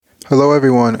Hello,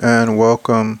 everyone, and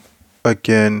welcome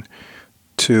again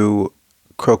to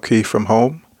Croquis from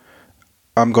Home.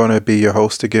 I'm going to be your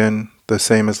host again, the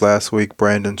same as last week,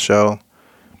 Brandon Shell.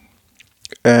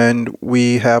 And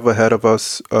we have ahead of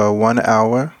us 1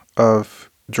 hour of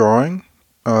drawing,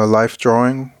 life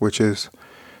drawing, which is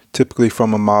typically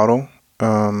from a model,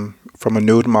 from a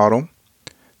nude model.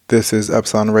 This is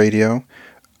Epsilon Radio.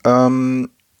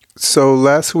 Um, so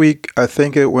last week, I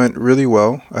think it went really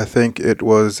well. I think it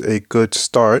was a good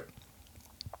start.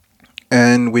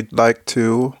 And we'd like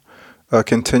to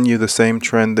continue the same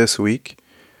trend this week.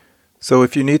 So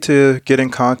if you need to get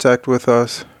in contact with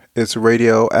us, it's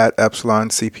radio at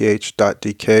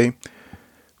epsiloncph.dk.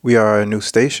 We are a new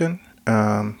station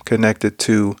connected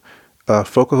to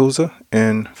Focahuza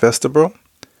in Vesterbro.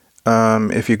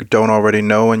 If you don't already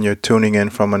know and you're tuning in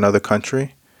from another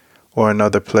country or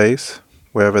another place,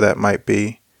 wherever that might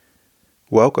be,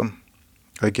 welcome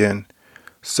again.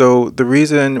 So the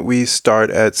reason we start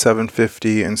at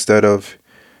 7:50 instead of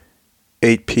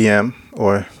 8 p.m.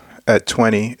 or at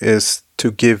 20 is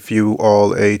to give you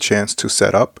all a chance to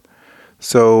set up.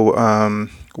 So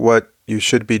what you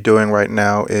should be doing right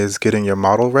now is getting your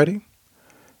model ready.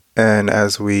 And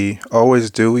as we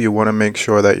always do, you want to make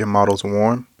sure that your model's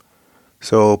warm.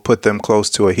 So put them close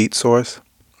to a heat source.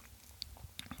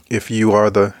 If you are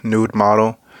the nude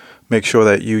model, make sure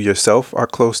that you yourself are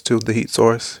close to the heat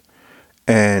source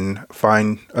and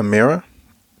find a mirror.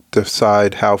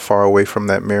 Decide how far away from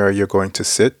that mirror you're going to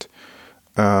sit.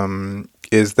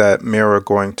 Is that mirror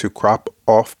going to crop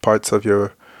off parts of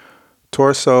your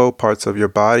torso, parts of your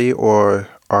body, or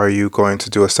are you going to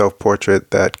do a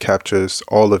self-portrait that captures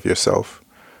all of yourself?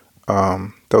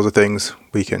 Those are things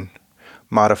we can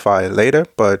modify later,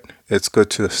 but it's good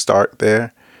to start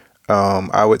there.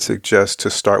 I would suggest to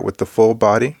start with the full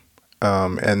body,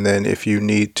 and then if you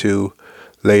need to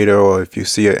later, or if you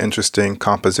see an interesting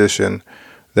composition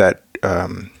that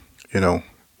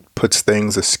puts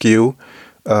things askew,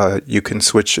 you can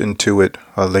switch into it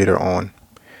later on.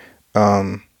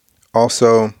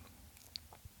 Also,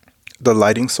 the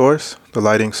lighting source. The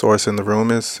lighting source in the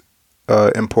room is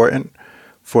important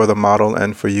for the model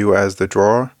and for you as the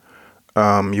drawer.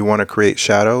 You want to create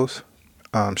shadows.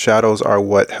 Shadows are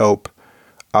what help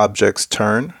objects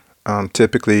turn.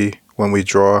 Typically, when we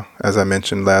draw, as I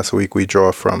mentioned last week, we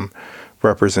draw from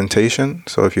representation.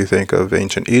 So if you think of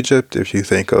ancient Egypt, if you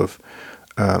think of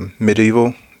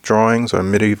medieval drawings or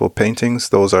medieval paintings,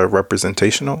 those are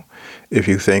representational. If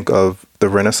you think of the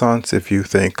Renaissance, if you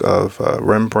think of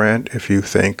Rembrandt, if you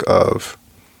think of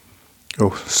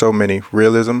so many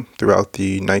realism throughout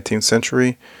the 19th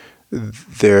century,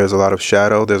 there's a lot of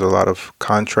shadow, there's a lot of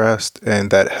contrast, and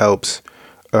that helps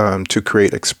to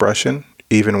create expression.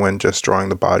 Even when just drawing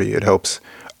the body, it helps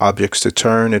objects to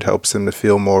turn, it helps them to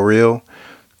feel more real.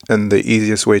 And the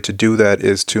easiest way to do that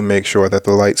is to make sure that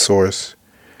the light source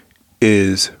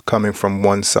is coming from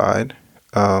one side.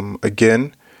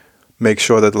 Again, make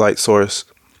sure that the light source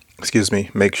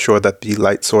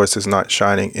is not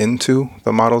shining into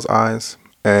the model's eyes.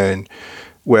 And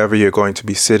wherever you're going to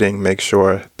be sitting, make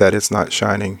sure that it's not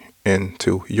shining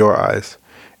into your eyes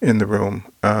in the room.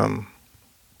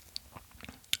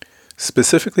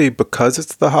 Specifically because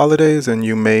it's the holidays and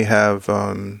you may have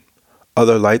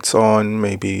other lights on,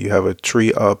 maybe you have a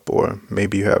tree up, or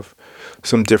maybe you have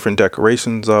some different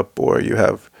decorations up, or you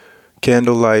have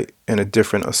candlelight in a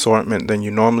different assortment than you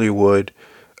normally would,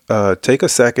 take a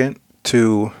second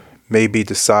to maybe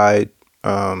decide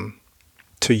to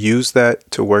use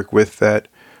that, to work with that,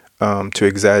 to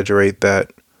exaggerate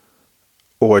that,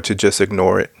 or to just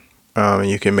ignore it. And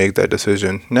you can make that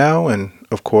decision now, and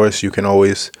of course you can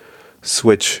always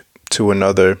switch to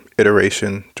another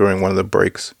iteration during one of the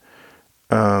breaks.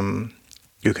 You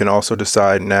can also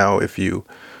decide now if you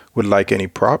would like any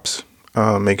props.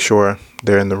 Make sure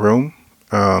they're in the room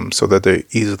so that they're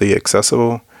easily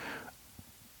accessible.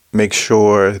 Make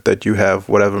sure that you have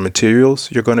whatever materials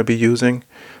you're going to be using.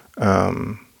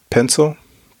 Pencil,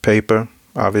 paper,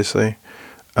 obviously,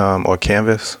 or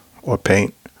canvas, or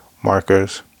paint,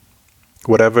 markers,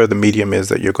 whatever the medium is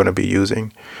that you're going to be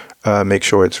using. Make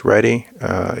sure it's ready.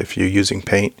 If you're using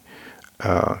paint,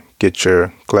 get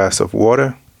your glass of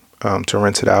water to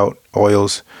rinse it out.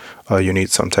 Oils, you need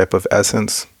some type of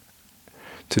essence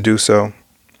to do so.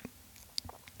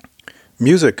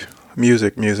 Music.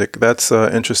 That's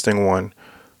an interesting one.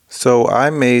 So I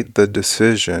made the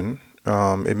decision,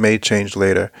 it may change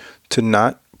later, to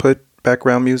not put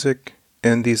background music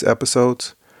in these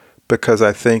episodes because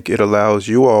I think it allows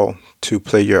you all to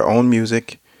play your own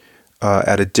music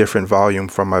at a different volume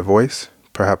from my voice,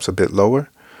 perhaps a bit lower,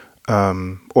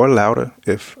 or louder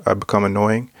if I become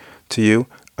annoying to you.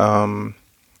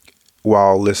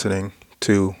 while listening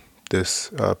to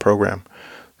this program.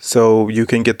 So you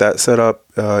can get that set up.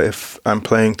 If I'm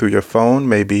playing through your phone,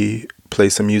 maybe play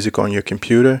some music on your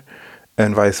computer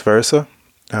and vice versa.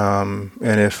 And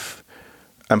if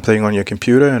I'm playing on your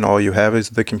computer and all you have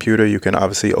is the computer, you can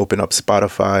obviously open up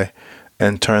Spotify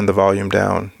and turn the volume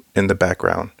down in the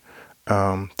background.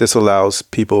 This allows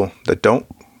people that don't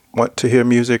want to hear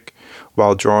music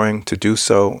while drawing to do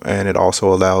so, and it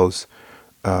also allows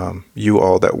you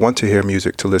all that want to hear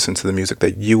music to listen to the music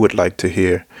that you would like to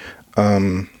hear.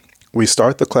 We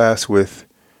start the class with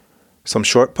some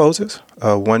short poses,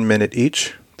 1 minute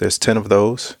each. There's 10 of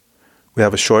those. We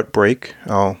have a short break.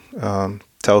 I'll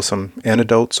tell some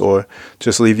anecdotes or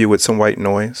just leave you with some white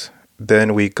noise.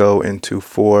 Then we go into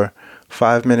 4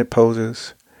 5-minute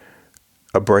poses,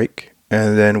 a break,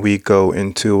 and then we go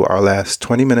into our last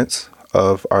 20 minutes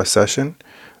of our session.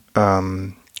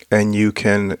 And you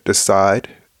can decide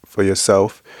for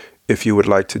yourself if you would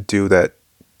like to do that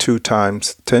 2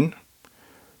 times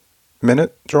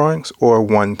 10-minute drawings or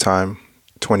 1 time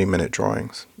 20-minute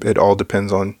drawings. It all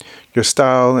depends on your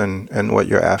style and what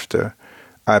you're after.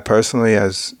 I personally,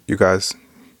 as you guys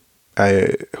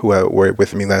who were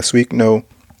with me last week know,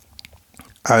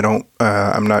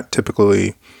 I'm not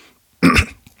typically,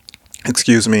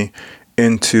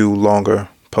 into longer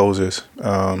poses.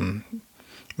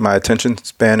 My attention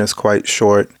span is quite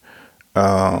short.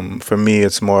 For me,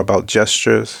 it's more about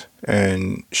gestures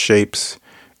and shapes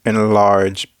in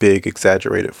large, big,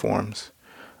 exaggerated forms.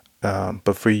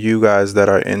 But for you guys that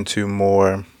are into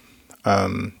more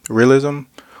realism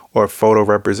or photo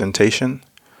representation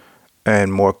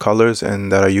and more colors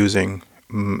and that are using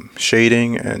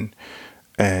shading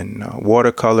and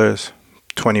watercolors,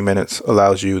 20 minutes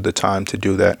allows you the time to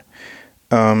do that.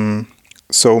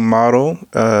 So model,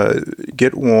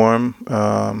 get warm.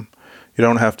 You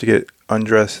don't have to get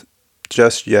undressed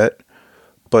just yet,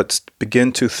 but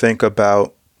begin to think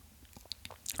about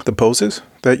the poses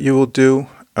that you will do.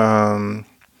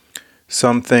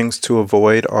 Some things to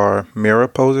avoid are mirror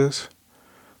poses.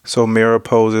 So mirror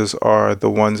poses are the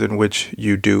ones in which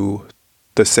you do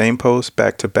the same pose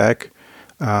back to back.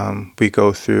 We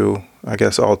go through, I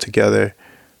guess, altogether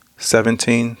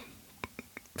 15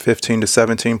 to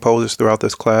 17 poses throughout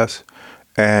this class.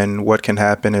 And what can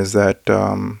happen is that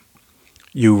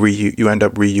you end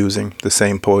up reusing the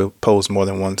same pose more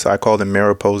than once. I call them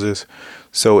mirror poses.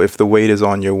 So if the weight is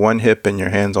on your one hip and your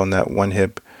hand's on that one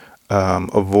hip,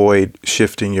 avoid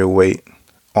shifting your weight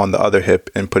on the other hip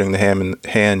and putting the hand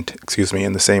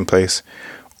in the same place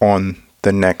on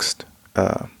the next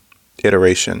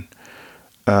iteration.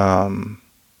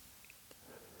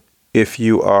 If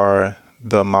you are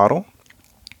the model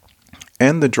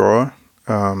and the drawer,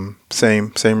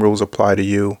 same rules apply to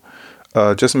you.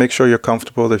 Just make sure you're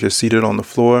comfortable, that you're seated on the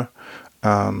floor.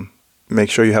 Make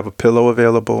sure you have a pillow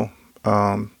available.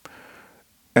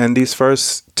 And these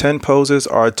first 10 poses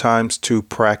are times to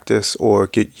practice or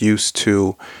get used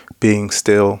to being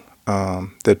still.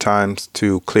 They're times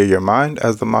to clear your mind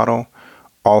as the model.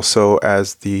 Also,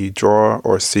 as the drawer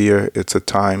or seer, it's a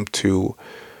time to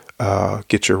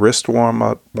get your wrist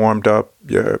warmed up,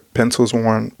 your pencils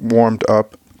warmed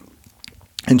up,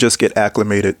 and just get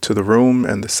acclimated to the room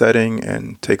and the setting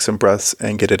and take some breaths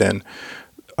and get it in.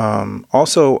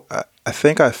 Also, I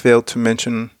think I failed to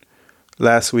mention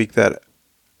last week that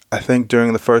I think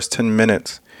during the first 10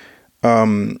 minutes,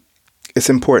 it's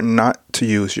important not to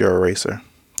use your eraser.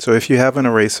 So if you have an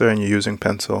eraser and you're using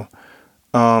pencil,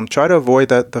 try to avoid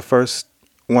that the first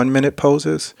 1 minute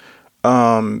poses,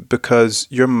 because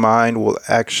your mind will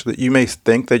you may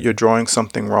think that you're drawing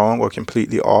something wrong or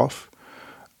completely off,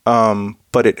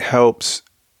 but it helps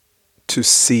to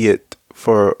see it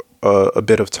for a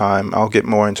bit of time. I'll get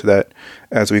more into that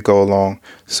as we go along.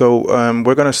 So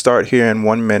we're going to start here in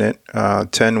 1 minute, 10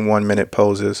 1-minute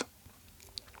poses.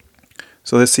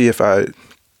 So let's see if I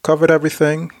covered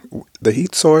everything. The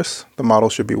heat source, the model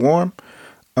should be warm.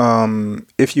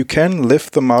 If you can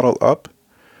lift the model up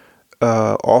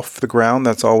off the ground,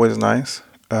 that's always nice.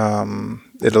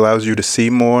 It allows you to see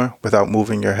more without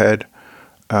moving your head.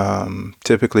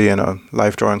 Typically in a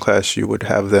life drawing class, you would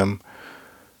have them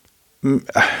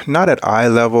not at eye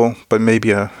level, but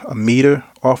maybe a meter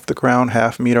off the ground,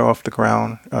 half meter off the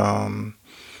ground.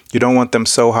 You don't want them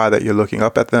so high that you're looking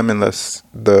up at them unless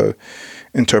the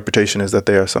interpretation is that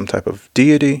they are some type of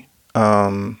deity.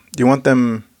 You want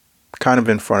them kind of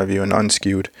in front of you and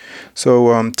unskewed.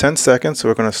 So 10 seconds, so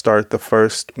we're going to start the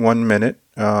first 1 minute.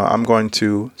 I'm going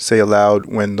to say aloud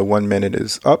when the 1 minute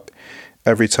is up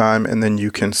every time, and then you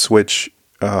can switch,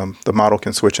 the model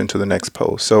can switch into the next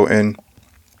pose. So in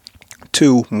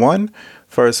 2, 1,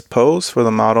 First pose for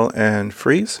the model and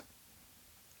freeze.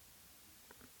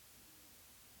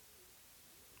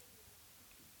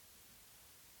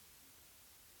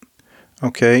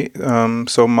 Okay,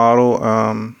 so model,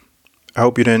 I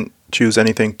hope you didn't choose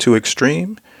anything too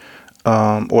extreme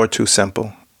or too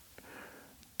simple.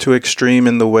 Too extreme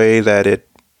in the way that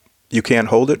you can't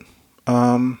hold it,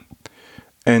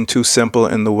 and too simple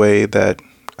in the way that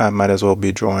I might as well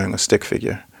be drawing a stick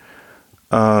figure.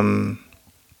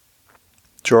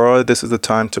 Draw, this is the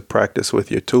time to practice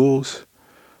with your tools.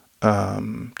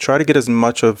 Try to get as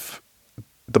much of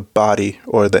the body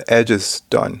or the edges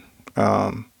done.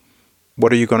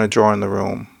 What are you going to draw in the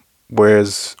room?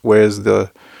 Where's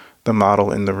the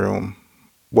model in the room?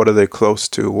 What are they close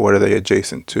to? What are they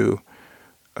adjacent to?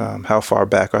 How far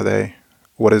back are they?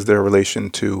 What is their relation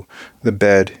to the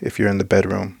bed if you're in the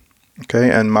bedroom?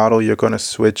 Okay, and model, you're going to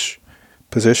switch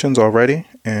positions already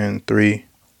in 3,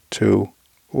 2,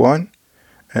 1,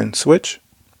 and switch.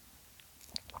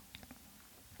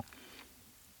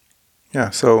 Yeah,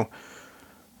 so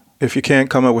if you can't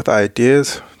come up with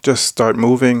ideas, just start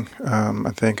moving.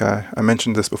 I think I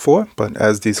mentioned this before, but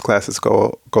as these classes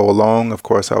go along, of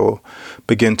course, I will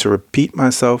begin to repeat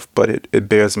myself, but it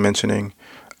bears mentioning.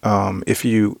 If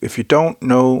you don't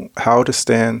know how to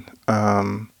stand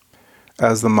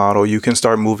as the model, you can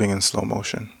start moving in slow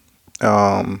motion.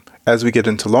 As we get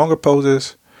into longer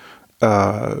poses,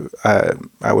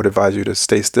 I would advise you to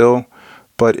stay still.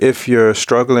 But if you're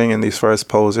struggling in these first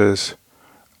poses,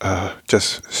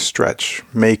 just stretch.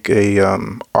 Make a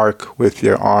arc with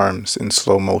your arms in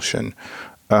slow motion.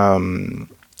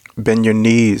 Bend your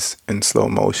knees in slow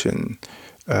motion.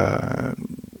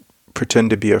 Pretend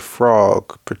to be a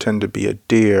frog. Pretend to be a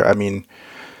deer. I mean,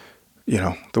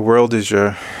 the world is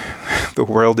your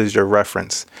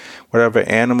reference. Whatever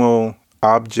animal,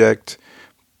 object,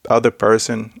 other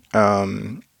person,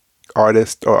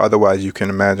 artist, or otherwise you can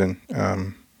imagine,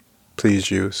 please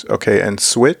use. Okay, and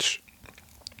switch.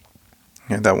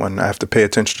 And that one, I have to pay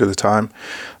attention to the time.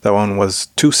 That one was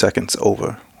 2 seconds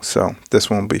over. So this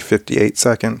one will be 58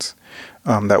 seconds.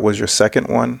 That was your second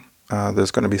one.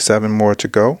 There's going to be 7 more to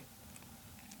go.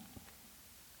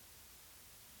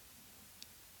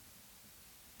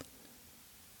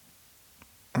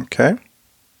 Okay.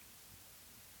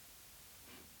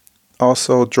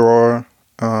 Also draw.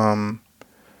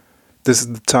 This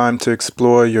is the time to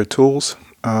explore your tools.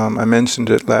 I mentioned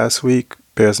it last week.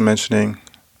 Bears mentioning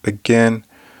again.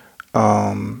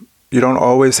 You don't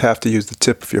always have to use the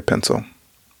tip of your pencil.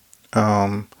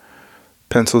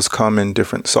 Pencils come in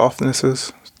different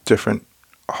softnesses, different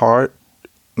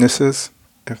hardnesses,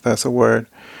 if that's a word.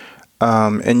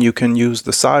 And you can use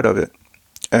the side of it.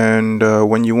 And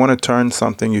when you want to turn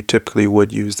something, you typically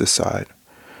would use the side.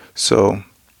 So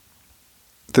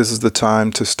this is the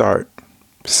time to start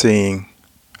seeing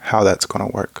how that's going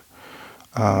to work.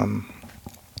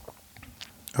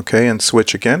 Okay, and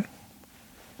switch again.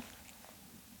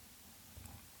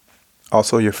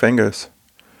 Also your fingers.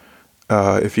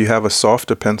 If you have a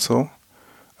softer pencil,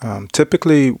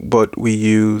 typically what we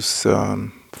use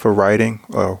for writing,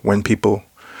 or when people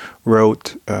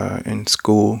wrote in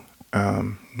school,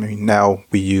 now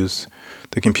we use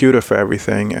the computer for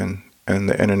everything and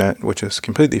the internet, which is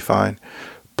completely fine.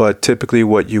 But typically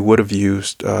what you would have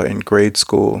used in grade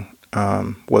school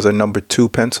was a number 2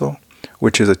 pencil,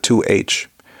 which is a 2H,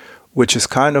 which is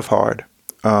kind of hard.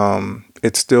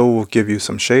 It still will give you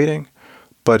some shading,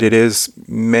 but it is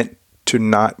meant to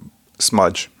not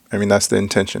smudge. I mean, that's the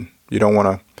intention. You don't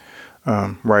want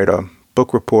to write a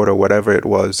book report or whatever it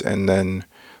was and then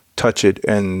touch it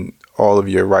and all of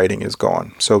your writing is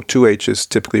gone. So 2H is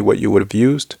typically what you would have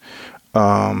used.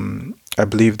 I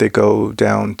believe they go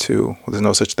down to, well, there's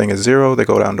no such thing as 0. They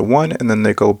go down to 1, and then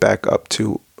they go back up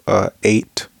to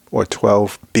 8 or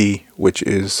 12B, which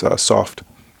is soft.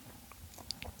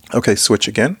 Okay, switch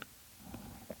again.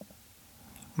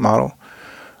 Model.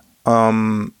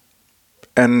 And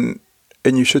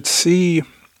you should see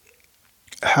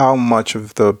how much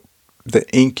of the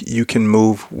ink you can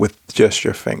move with just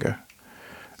your finger.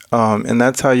 And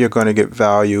that's how you're going to get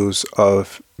values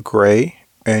of gray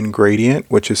and gradient,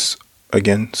 which is,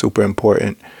 again, super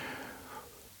important.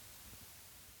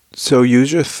 So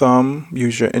use your thumb,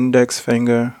 use your index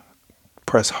finger,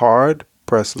 press hard,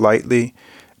 press lightly,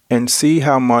 and see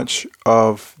how much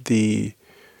of the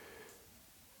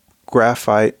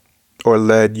graphite or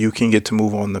lead you can get to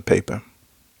move on the paper.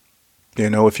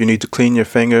 If you need to clean your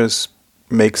fingers,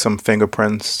 make some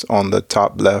fingerprints on the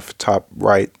top left, top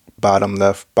right, bottom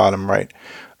left, bottom right.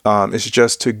 It's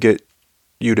just to get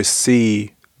you to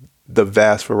see the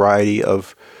vast variety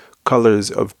of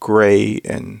colors of gray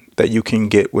and that you can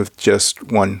get with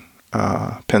just one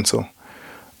pencil.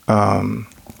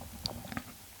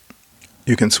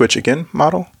 You can switch again,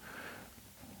 model.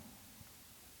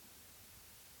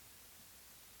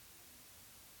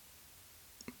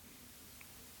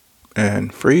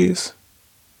 And freeze.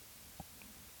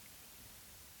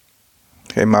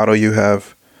 Okay, model, you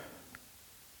have,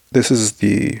 this is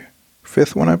the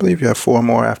 5th one, I believe. You have 4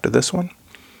 more after this one.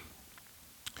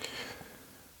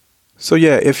 So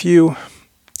yeah, if you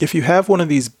have one of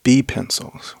these B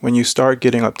pencils, when you start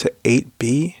getting up to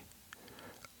 8B,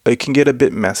 it can get a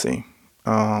bit messy.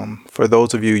 For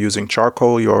those of you using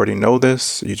charcoal, you already know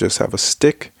this. You just have a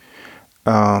stick,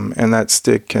 and that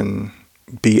stick can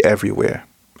be everywhere.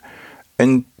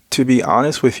 And to be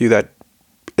honest with you, that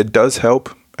it does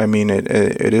help. I mean,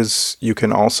 it is, you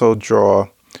can also draw,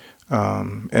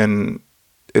 and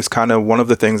it's kind of one of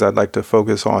the things I'd like to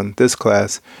focus on this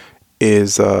class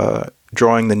is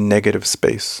drawing the negative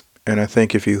space. And I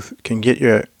think if you can get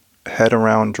your head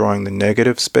around drawing the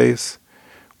negative space,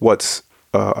 what's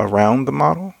around the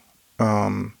model,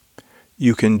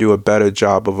 you can do a better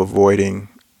job of avoiding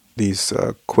these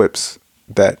quips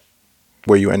that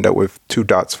where you end up with 2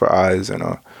 dots for eyes and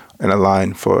a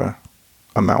line for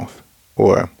a mouth,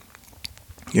 or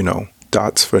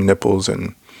dots for nipples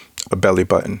and a belly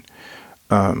button,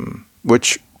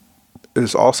 which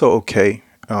is also okay.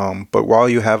 But while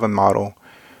you have a model,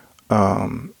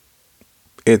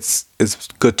 it's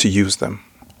good to use them.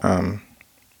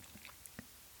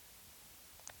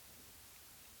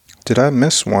 Did I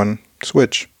miss one?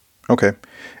 Switch. Okay.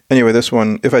 Anyway, this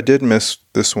one, if I did miss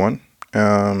this one,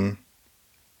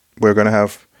 we're going to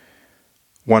have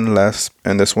one less,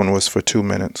 and this one was for 2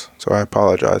 minutes. So I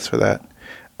apologize for that.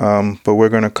 But we're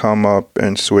going to come up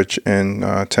and switch in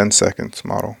 10 seconds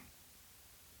model.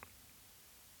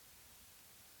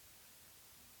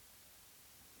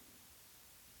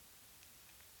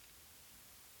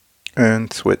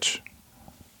 And switch.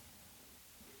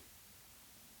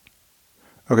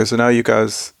 Okay, so now you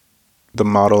guys, the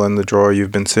model in the drawer,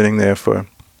 you've been sitting there for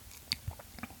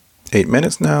 8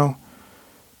 minutes now.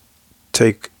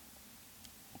 Take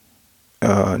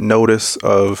notice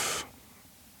of,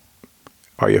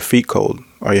 are your feet cold?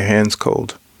 Are your hands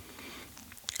cold?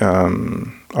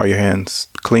 Are your hands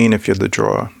clean if you're the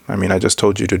drawer? I mean, I just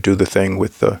told you to do the thing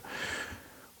with the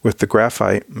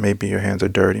graphite. Maybe your hands are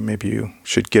dirty. Maybe you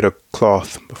should get a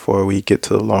cloth before we get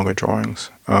to the longer drawings.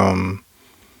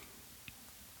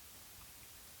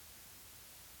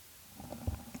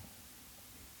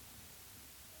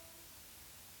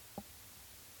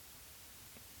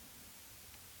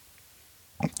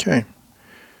 Okay,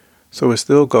 so we're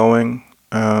still going.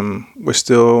 We're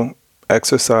still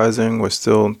exercising. We're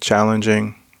still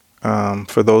challenging.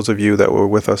 For those of you that were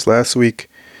with us last week,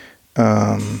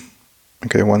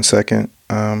 okay, 1 second.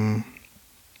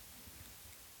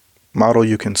 Model,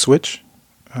 you can switch.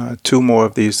 2 more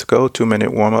of these to go,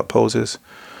 2-minute warm-up poses.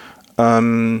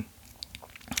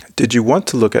 Did you want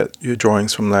to look at your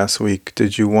drawings from last week?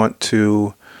 Did you want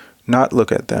to not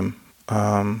look at them?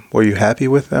 Were you happy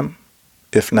with them?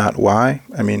 If not, why?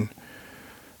 I mean,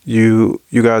 you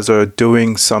guys are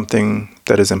doing something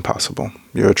that is impossible.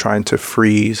 You're trying to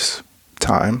freeze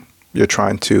time. You're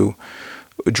trying to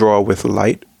draw with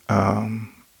light.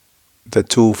 The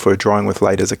tool for drawing with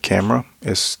light is a camera.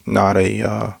 It's not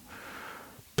a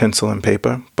pencil and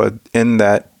paper. But in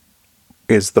that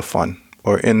is the fun,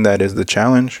 or in that is the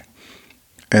challenge,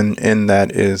 and in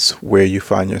that is where you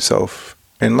find yourself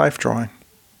in life drawing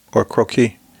or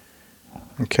croquis.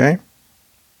 Okay?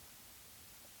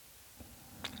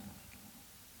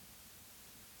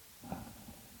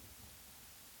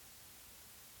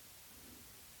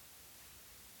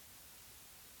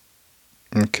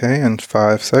 Okay, in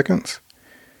 5 seconds,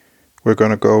 we're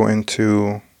going to go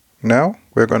into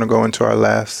our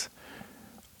last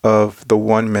of the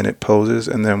 1-minute poses,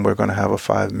 and then we're going to have a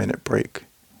 5-minute break.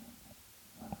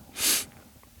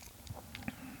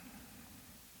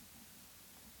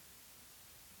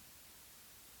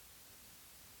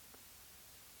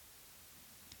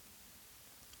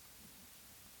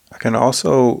 I can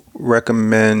also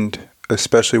recommend,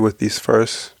 especially with these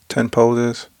first 10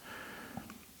 poses,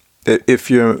 if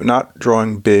you're not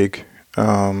drawing big,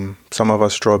 some of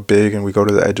us draw big and we go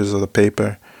to the edges of the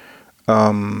paper,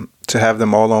 to have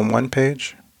them all on one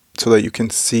page so that you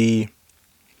can see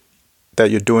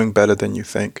that you're doing better than you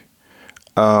think.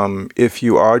 If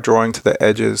you are drawing to the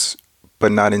edges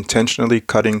but not intentionally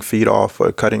cutting feet off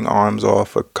or cutting arms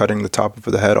off or cutting the top of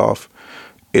the head off,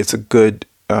 it's a good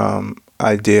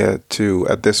idea to,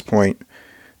 at this point,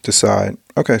 decide,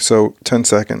 okay, so 10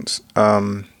 seconds.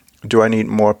 Do I need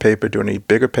more paper? Do I need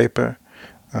bigger paper?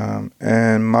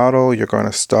 And model, you're going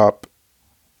to stop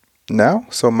now.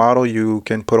 So model, you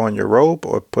can put on your robe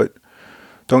or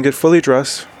don't get fully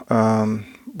dressed.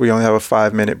 We only have a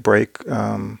 5-minute break,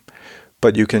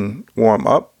 but you can warm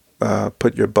up,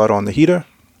 put your butt on the heater,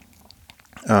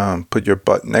 put your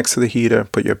butt next to the heater,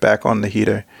 put your back on the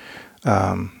heater,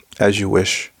 as you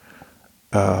wish,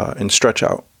 and stretch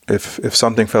out. If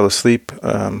something fell asleep,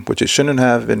 which it shouldn't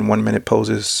have, in 1-minute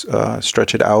poses,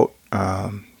 stretch it out,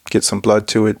 get some blood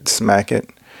to it, smack it.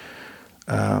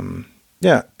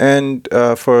 Yeah, and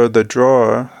for the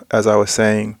drawer, as I was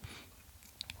saying,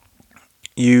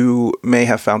 you may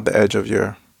have found the edge of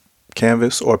your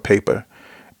canvas or paper,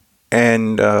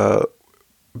 and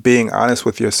being honest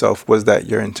with yourself, was that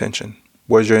your intention?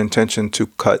 Was your intention to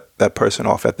cut that person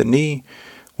off at the knee?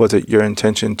 Was it your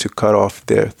intention to cut off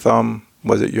their thumb?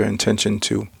 Was it your intention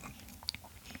to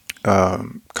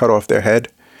cut off their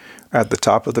head at the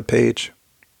top of the page?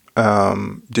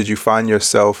 Did you find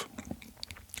yourself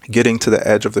getting to the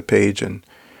edge of the page and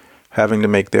having to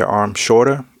make their arm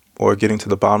shorter, or getting to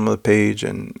the bottom of the page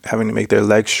and having to make their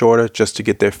legs shorter just to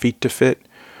get their feet to fit?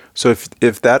 So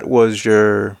if that was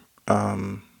your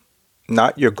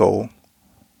not your goal,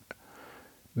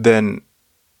 then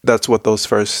that's what those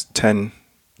first 10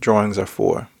 drawings are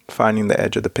for, finding the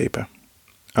edge of the paper.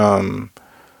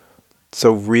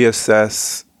 So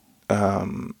reassess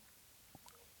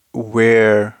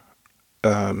where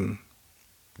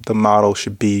the model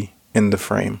should be in the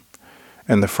frame,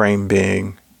 and the frame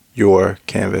being your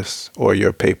canvas or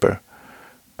your paper,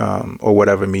 or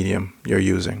whatever medium you're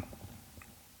using.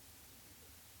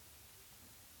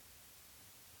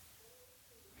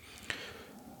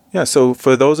 Yeah, so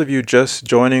for those of you just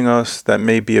joining us that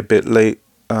may be a bit late,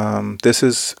 this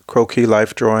is Croquis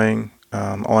Life Drawing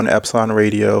on Epsilon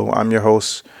Radio. I'm your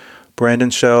host, Brandon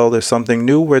Shell. There's something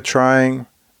new we're trying.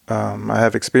 I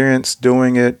have experience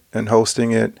doing it and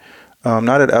hosting it,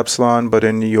 not at Epsilon, but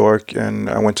in New York, and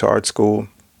I went to art school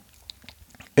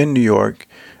in New York.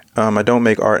 I don't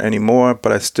make art anymore,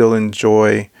 but I still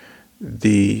enjoy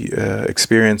the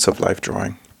experience of life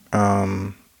drawing.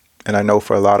 And I know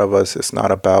for a lot of us, it's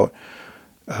not about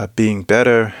being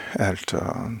better at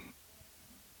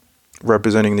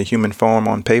representing the human form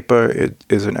on paper. It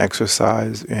is an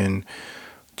exercise in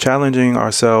challenging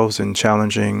ourselves and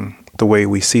challenging the way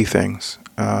we see things,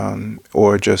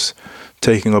 or just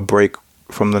taking a break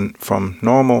from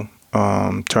normal,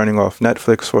 turning off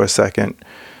Netflix for a second,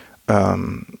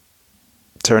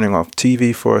 turning off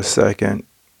TV for a second,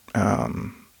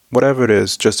 whatever it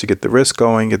is, just to get the wrist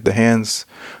going, get the hands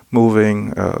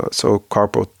moving, so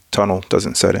carpal tunnel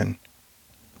doesn't set in.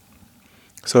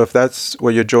 So if that's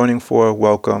what you're joining for,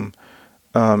 welcome.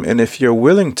 And if you're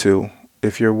willing to,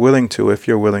 I'd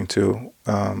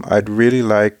really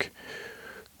like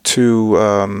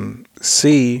to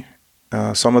see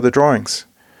some of the drawings.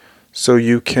 So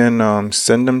you can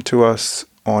send them to us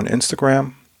on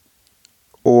Instagram,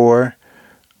 or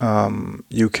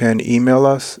you can email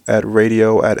us at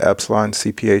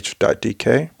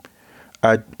radio@epsiloncph.dk.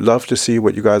 I'd love to see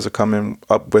what you guys are coming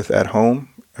up with at home,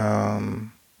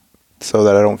 so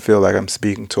that I don't feel like I'm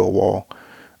speaking to a wall.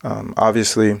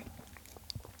 Obviously,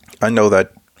 I know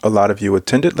that a lot of you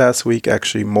attended last week,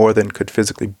 actually more than could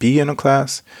physically be in a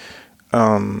class.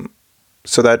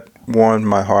 So that warmed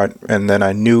my heart, and then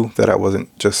I knew that I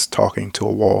wasn't just talking to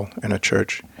a wall in a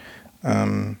church.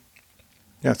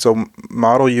 Yeah, so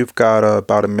model, you've got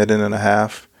about 1.5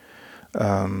 minutes.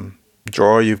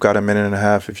 Drawer, you've got 1.5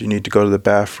 minutes. If you need to go to the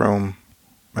bathroom,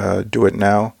 do it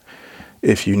now.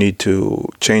 If you need to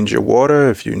change your water,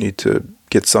 if you need to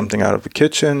get something out of the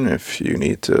kitchen, if you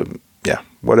need to,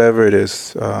 whatever it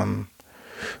is,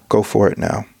 go for it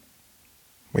now.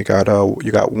 You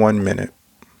got 1 minute.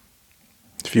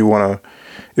 If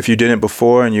you didn't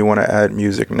before and you want to add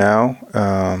music now,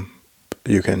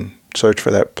 you can search for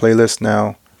that playlist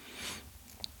now.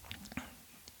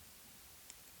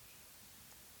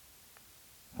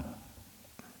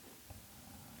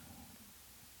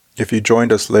 If you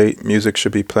joined us late, music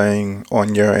should be playing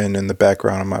on your end in the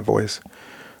background of my voice.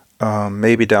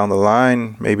 Maybe down the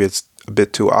line, maybe it's a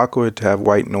bit too awkward to have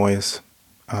white noise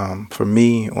for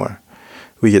me, or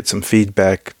we get some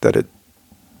feedback that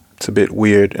it's a bit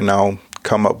weird, and I'll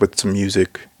come up with some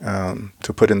music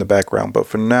to put in the background. But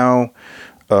for now,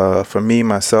 for me,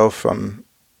 myself, I'm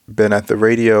been at the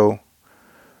radio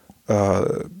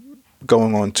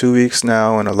going on 2 weeks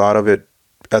now, and a lot of it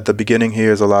at the beginning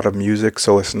here is a lot of music,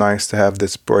 so it's nice to have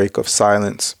this break of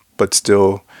silence, but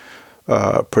still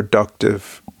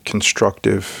productive,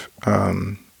 constructive,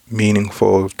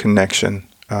 meaningful connection.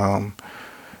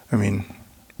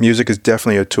 Music is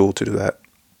definitely a tool to do that.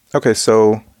 Okay,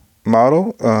 so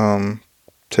model,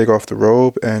 take off the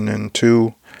robe, and in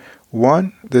 2,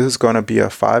 One, this is going to be a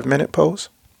 5-minute pose.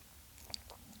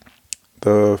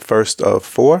 The first of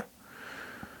 4.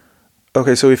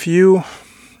 Okay, so if you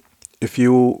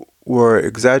were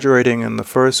exaggerating in the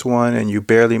first one and you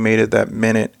barely made it that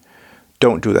minute,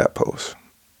 don't do that pose.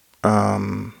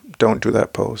 Don't do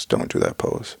that pose. Don't do that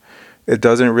pose. It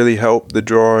doesn't really help the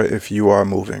drawer if you are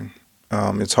moving.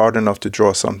 It's hard enough to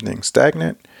draw something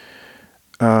stagnant.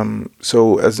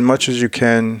 So as much as you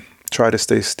can, try to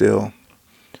stay still.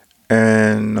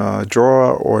 And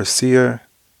drawer or seer,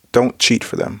 don't cheat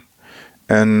for them.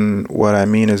 And what I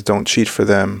mean is don't cheat for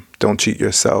them. Don't cheat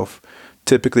yourself.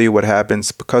 Typically what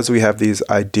happens, because we have these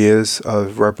ideas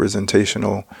of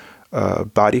representational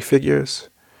body figures,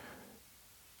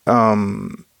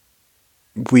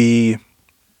 we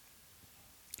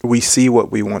see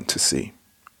what we want to see.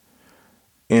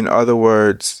 In other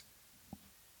words,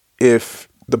 if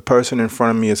the person in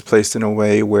front of me is placed in a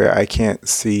way where I can't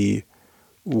see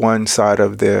one side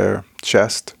of their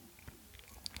chest,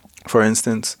 for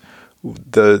instance,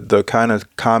 the kind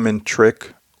of common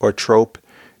trick or trope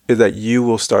is that you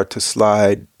will start to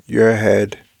slide your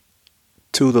head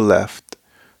to the left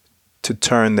to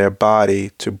turn their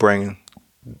body to bring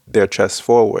their chest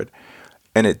forward.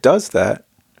 And it does that,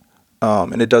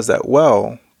 and it does that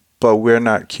well, but we're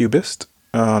not Cubist,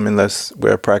 unless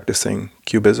we're practicing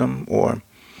Cubism, or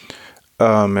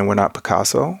and we're not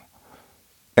Picasso.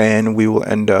 And we will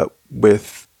end up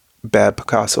with bad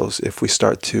Picassos if we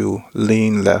start to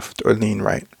lean left or lean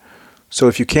right. So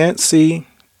if you can't see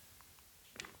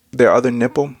their other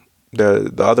nipple,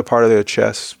 the other part of their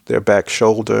chest, their back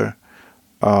shoulder,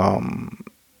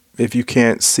 if you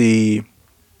can't see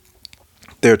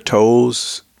their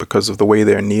toes because of the way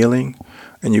they're kneeling,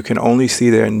 and you can only see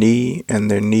their knee,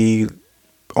 and their knee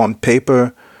on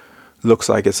paper looks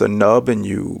like it's a nub and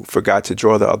you forgot to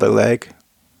draw the other leg,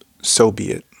 so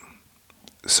be it.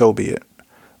 So be it.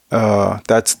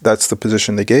 That's the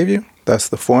position they gave you. That's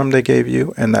the form they gave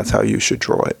you, and that's how you should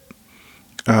draw it.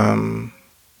 And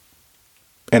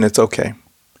it's okay.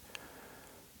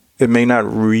 It may not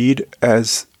read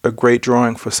as a great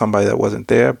drawing for somebody that wasn't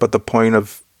there, but the point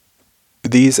of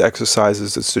these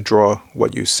exercises is to draw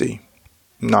what you see,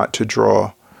 not to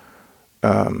draw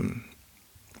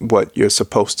what you're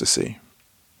supposed to see.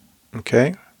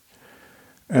 Okay?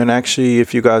 And actually,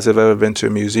 if you guys have ever been to a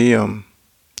museum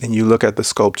and you look at the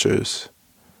sculptures,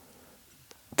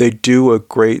 they do a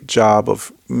great job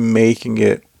of making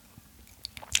it,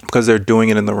 because they're doing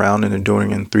it in the round and they're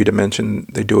doing it in 3 dimension,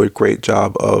 they do a great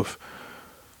job of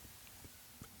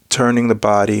turning the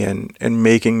body and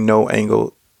making no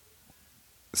angle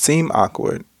seem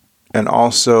awkward. And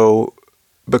also,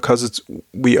 because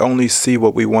we only see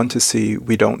what we want to see,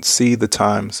 we don't see the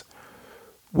times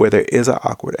where there is an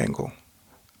awkward angle.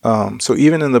 So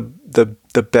even in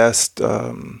the best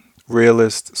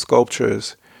realist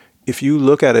sculptures, if you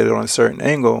look at it on a certain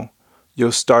angle,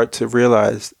 you'll start to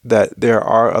realize that there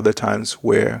are other times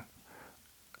where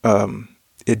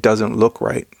it doesn't look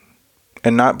right.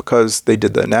 And not because they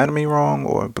did the anatomy wrong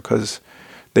or because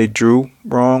they drew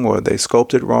wrong or they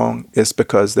sculpted wrong. It's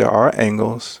because there are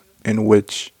angles in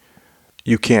which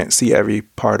you can't see every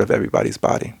part of everybody's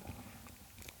body.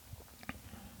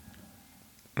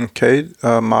 Okay,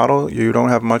 model, you don't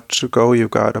have much to go.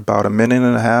 You've got about 1.5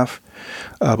 minutes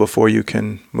before you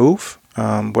can move.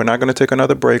 We're not going to take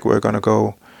another break. We're going to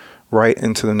go right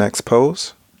into the next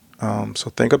pose. So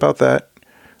think about that.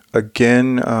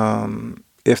 Again,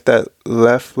 if that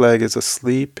left leg is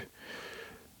asleep,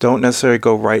 don't necessarily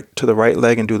go right to the right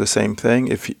leg and do the same thing.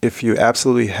 If you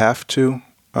absolutely have to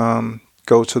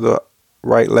go to the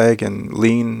right leg and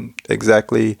lean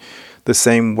exactly the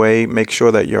same way, make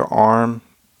sure that your arm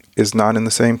is not in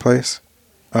the same place.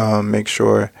 Make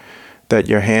sure that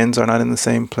your hands are not in the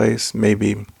same place.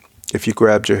 Maybe if you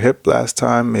grabbed your hip last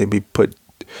time, maybe put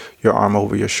your arm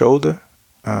over your shoulder.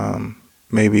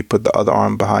 Maybe put the other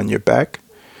arm behind your back.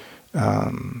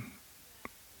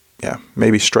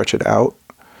 Maybe stretch it out.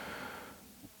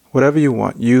 Whatever you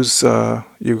want. Use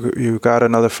you got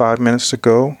another 5 minutes to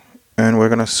go, and we're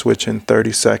gonna switch in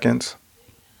 30 seconds.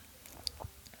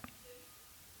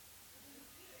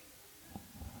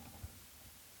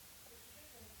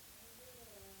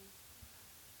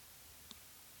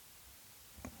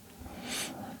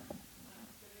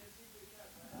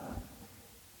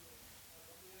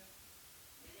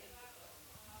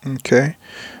 Okay,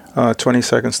 20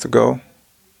 seconds to go.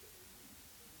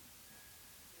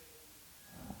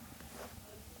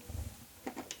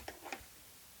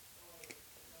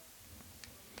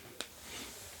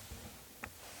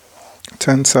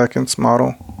 Ten seconds,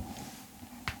 model.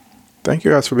 Thank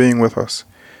you guys for being with us.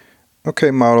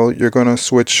 Okay, model, you're going to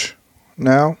switch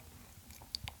now.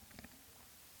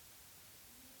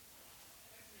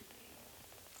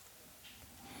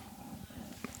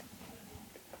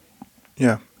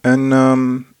 Yeah.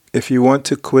 And if you want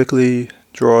to quickly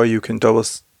draw, you can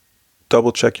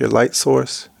double check your light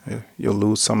source. You'll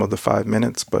lose some of the 5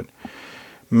 minutes, but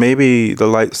maybe the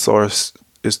light source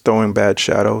is throwing bad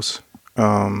shadows.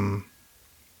 Um,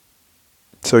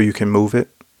 so you can move it.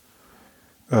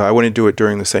 I wouldn't do it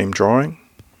during the same drawing.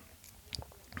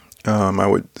 I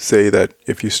would say that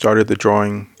if you started the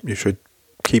drawing, you should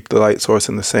keep the light source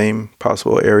in the same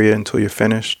possible area until you're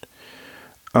finished.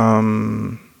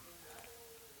 Um,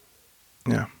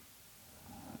 yeah.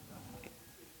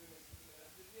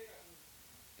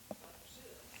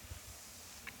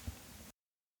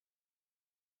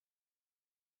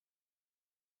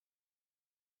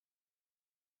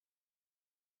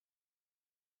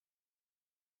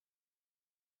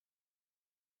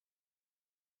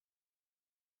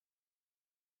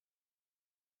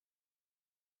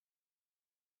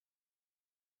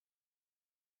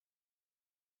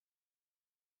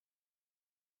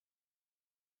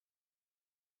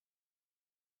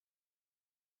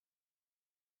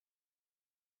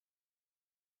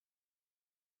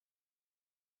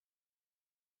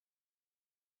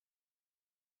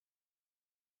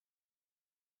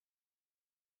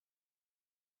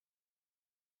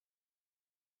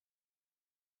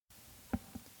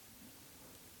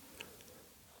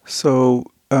 So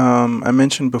I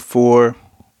mentioned before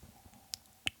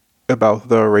about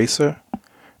the eraser,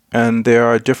 and there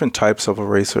are different types of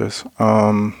erasers.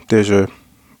 There's your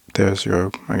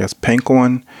I guess pink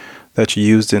one that you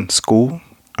used in school.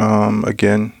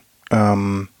 Again,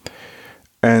 um,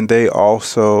 and they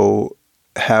also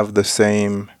have the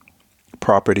same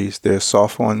properties. There's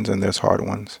soft ones and there's hard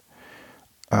ones.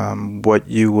 What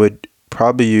you would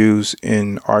probably use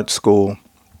in art school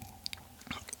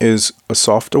is a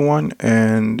softer one,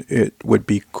 and it would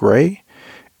be gray,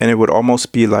 and it would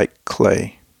almost be like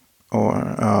clay,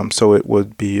 or so it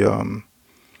would be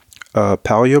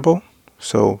palleable,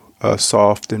 so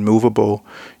soft and movable.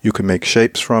 You can make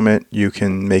shapes from it. You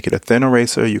can make it a thin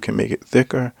eraser. You can make it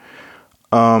thicker.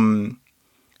 And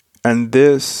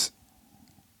this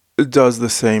does the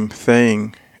same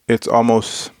thing. It's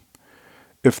almost,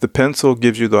 if the pencil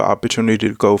gives you the opportunity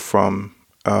to go from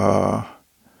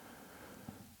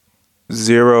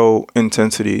zero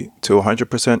intensity to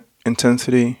 100%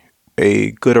 intensity,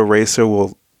 a good eraser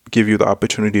will give you the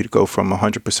opportunity to go from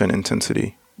 100%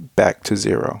 intensity back to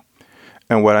zero.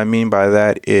 And what I mean by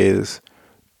that is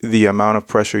the amount of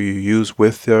pressure you use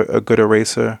with a good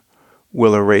eraser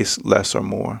will erase less or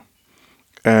more.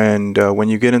 And when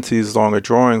you get into these longer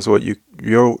drawings, what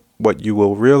you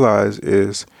will realize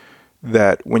is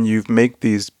that when you make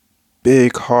these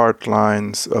big hard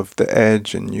lines of the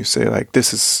edge, and you say like,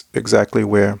 this is exactly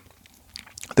where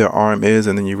their arm is,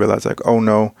 and then you realize like, oh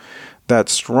no,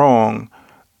 that's wrong.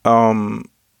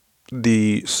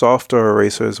 The softer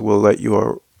erasers will let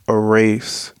you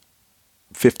erase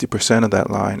 50% of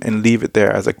that line and leave it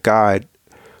there as a guide,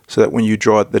 so that when you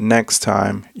draw it the next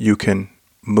time, you can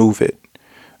move it.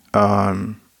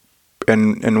 And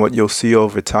what you'll see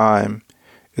over time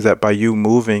is that by you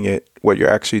moving it, what you're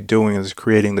actually doing is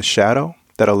creating the shadow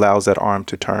that allows that arm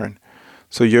to turn.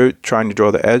 So you're trying to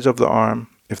draw the edge of the arm,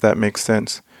 if that makes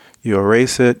sense. You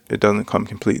erase it, it doesn't come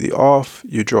completely off.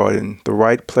 You draw it in the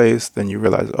right place, then you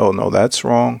realize, oh no, that's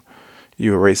wrong.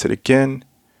 You erase it again.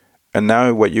 And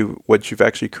now what you've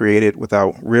actually created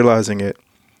without realizing it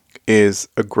is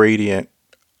a gradient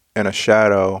and a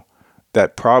shadow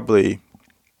that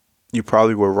you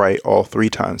probably were right all three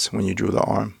times when you drew the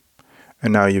arm.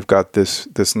 And now you've got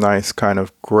this nice kind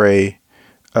of gray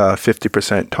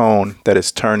 50% tone that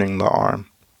is turning the arm.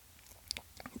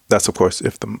 That's of course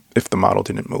if the model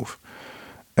didn't move,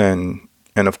 and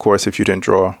of course if you didn't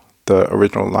draw the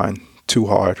original line too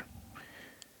hard.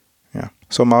 Yeah.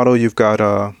 So model, you've got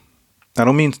I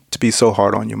don't mean to be so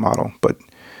hard on you, model, but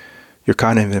you're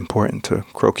kind of important to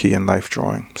croquis and life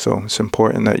drawing. So it's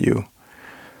important that you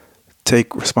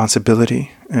take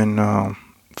responsibility, and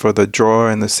for the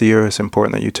drawer and the seer, it's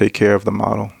important that you take care of the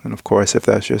model. And of course, if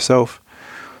that's yourself,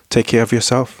 take care of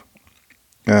yourself.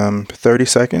 30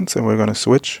 seconds, and we're going to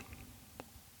switch.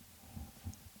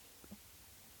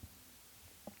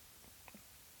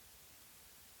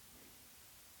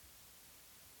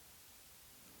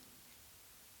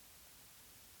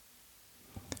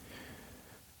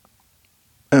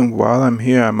 And while I'm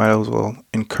here, I might as well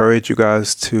encourage you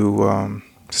guys to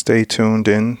stay tuned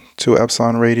in to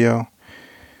Epsilon Radio.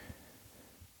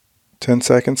 10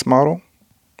 seconds model.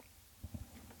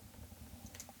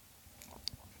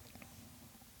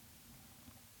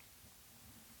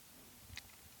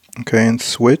 Okay, and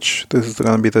switch. This is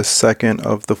going to be the second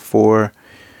of the 4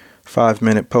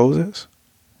 5-minute poses.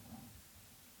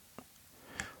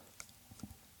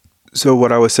 So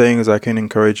what I was saying is I can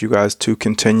encourage you guys to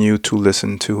continue to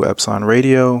listen to Epsilon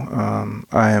Radio.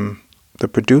 I am the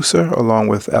producer along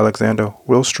with Alexander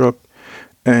Wilstrup,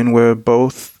 and we're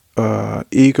both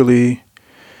eagerly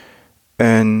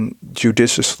and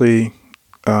judiciously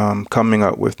coming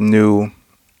up with new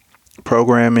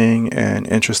programming and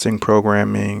interesting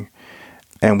programming,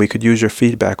 and we could use your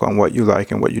feedback on what you like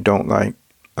and what you don't like,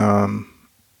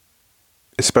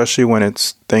 especially when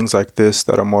it's things like this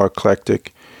that are more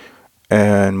eclectic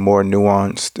and more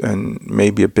nuanced and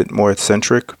maybe a bit more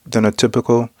eccentric than a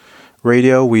typical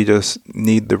radio. We just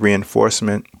need the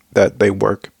reinforcement that they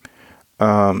work.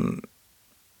 So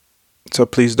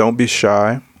please don't be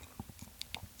shy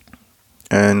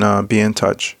and be in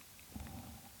touch.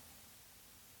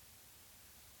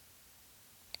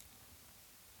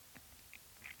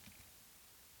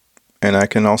 And I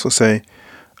can also say,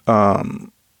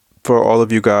 for all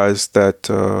of you guys that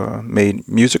made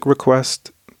music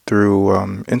requests through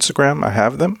Instagram, I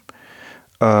have them.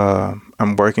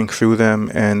 I'm working through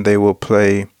them, and they will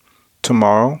play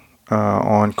tomorrow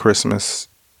on Christmas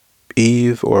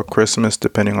Eve or Christmas,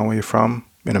 depending on where you're from.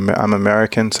 I'm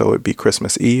American, so it'd be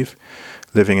Christmas Eve.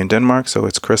 Living in Denmark, so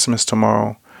it's Christmas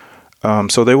tomorrow.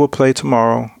 So they will play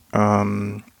tomorrow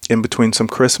in between some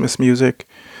Christmas music.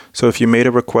 So if you made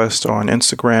a request on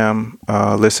Instagram,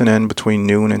 listen in between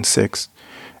noon and 6.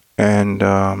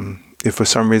 And if for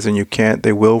some reason you can't,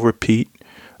 they will repeat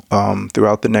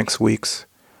throughout the next weeks.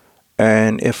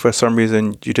 And if for some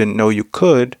reason you didn't know you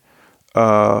could,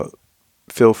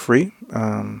 feel free.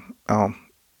 I'll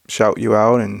shout you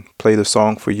out and play the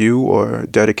song for you or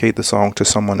dedicate the song to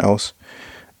someone else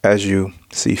as you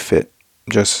see fit.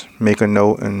 Just make a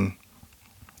note and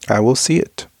I will see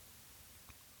it.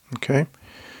 Okay?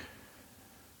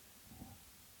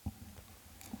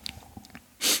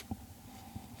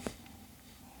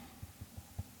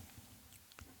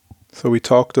 So we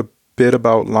talked a bit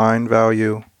about line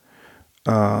value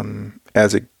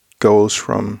as it goes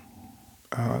from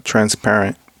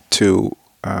transparent to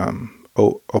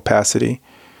opacity.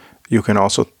 You can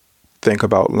also think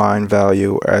about line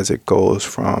value as it goes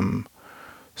from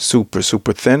super,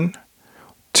 super thin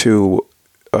to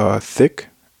thick.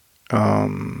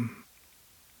 You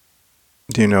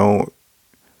know,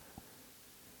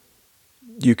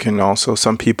 you can also,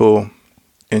 some people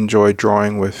enjoy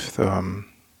drawing with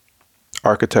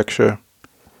architecture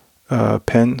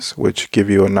pens, which give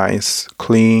you a nice,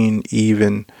 clean,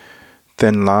 even,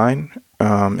 thin line.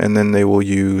 And then they will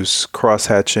use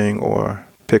cross-hatching or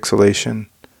pixelation,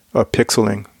 or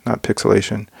pixeling, not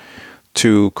pixelation,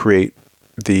 to create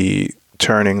the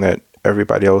turning that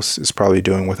everybody else is probably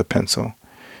doing with a pencil.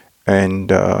 And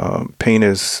paint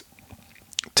is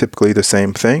typically the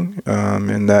same thing.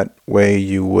 In that way,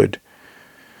 you would,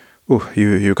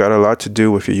 you got a lot to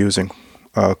do if you're using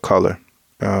color,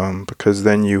 because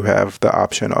then you have the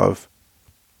option of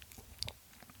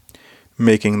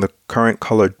making the current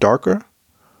color darker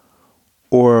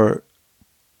or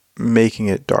making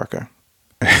it darker.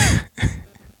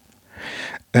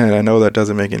 And I know that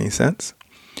doesn't make any sense,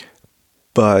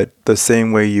 but the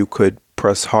same way you could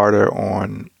press harder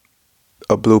on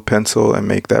a blue pencil and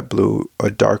make that blue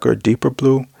a darker, deeper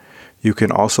blue, you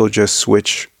can also just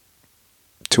switch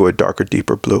to a darker,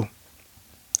 deeper blue.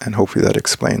 And hopefully that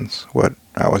explains what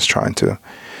I was trying to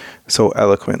so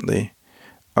eloquently.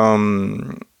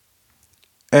 And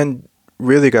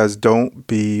really, guys, don't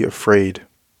be afraid.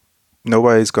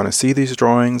 Nobody's going to see these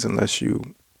drawings unless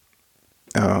you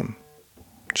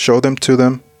show them to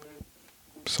them.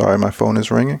 Sorry, my phone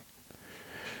is ringing.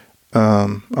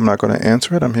 I'm not going to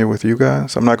answer it. I'm here with you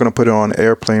guys. I'm not going to put it on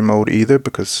airplane mode either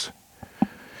because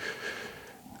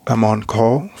I'm on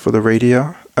call for the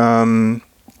radio.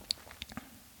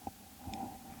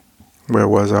 Where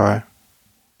was I?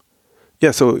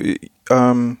 Yeah, so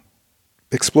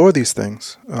explore these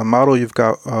things. Model, you've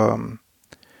got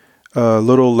a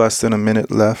little less than a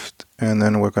minute left, and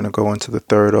then we're going to go into the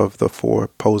third of the 4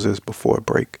 poses before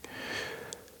break.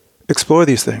 Explore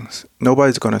these things.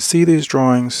 Nobody's going to see these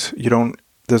drawings.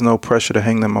 There's no pressure to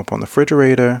hang them up on the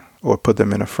refrigerator or put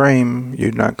them in a frame.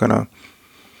 You're not going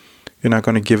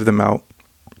to give them out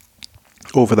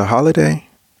over the holiday.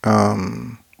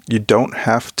 You don't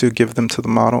have to give them to the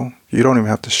model. You don't even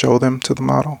have to show them to the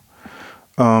model.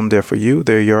 They're for you.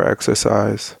 They're your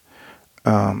exercise.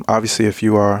 Obviously, if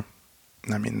you are,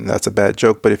 that's a bad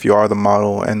joke, but if you are the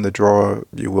model and the drawer,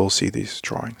 you will see these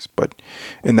drawings. But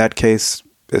in that case,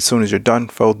 as soon as you're done,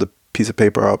 fold the piece of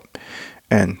paper up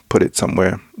and put it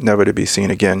somewhere, never to be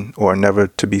seen again, or never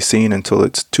to be seen until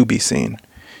it's to be seen.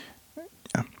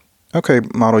 Yeah. Okay,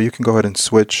 model, you can go ahead and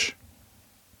switch.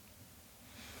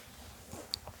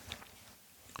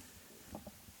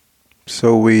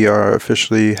 So we are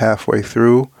officially halfway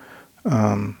through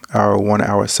our 1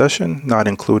 hour session, not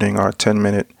including our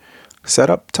 10-minute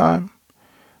setup time.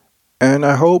 And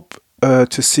I hope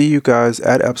to see you guys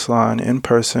at Epsilon in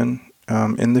person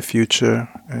in the future.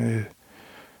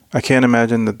 I can't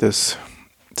imagine that this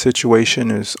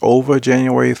situation is over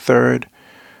January 3rd,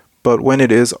 but when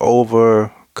it is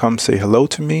over, come say hello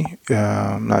to me.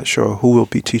 I'm not sure who will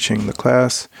be teaching the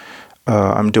class.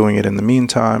 I'm doing it in the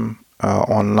meantime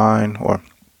online or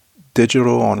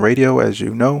digital on radio, as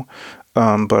you know,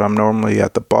 but I'm normally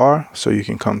at the bar, so you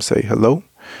can come say hello.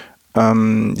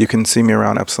 You can see me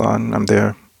around Epsilon. I'm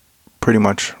there pretty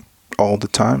much all the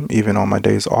time, even on my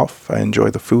days off. I enjoy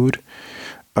the food.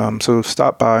 So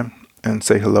stop by and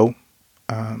say hello.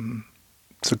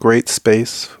 It's a great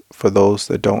space for those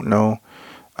that don't know.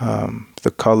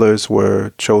 The colors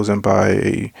were chosen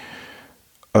by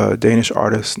a Danish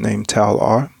artist named Tal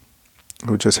R,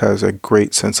 who just has a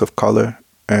great sense of color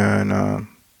and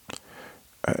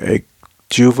a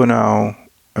juvenile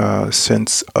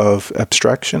sense of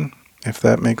abstraction, if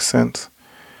that makes sense.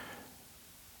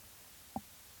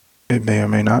 It may or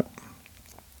may not.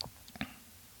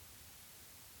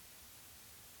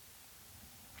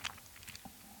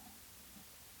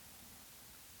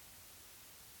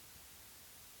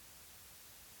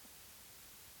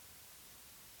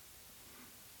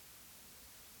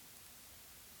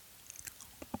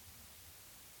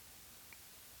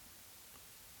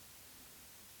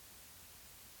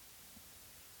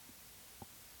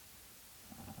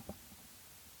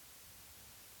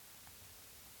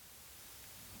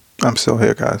 I'm still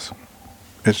here, guys.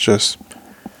 It's just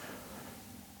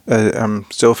I'm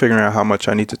still figuring out how much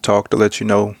I need to talk to let you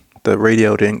know the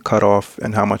radio didn't cut off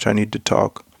and how much I need to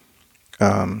talk.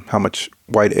 How much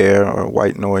white air or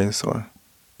white noise or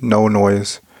no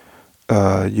noise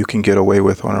you can get away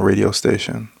with on a radio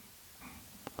station.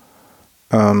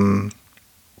 But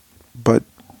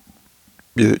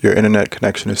your internet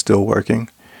connection is still working,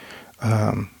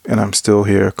 and I'm still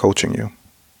here coaching you.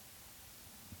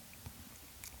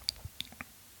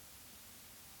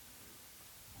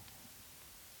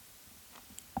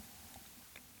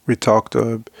 We talked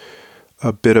a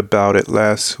bit about it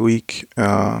last week,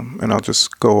 and I'll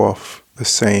just go off the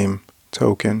same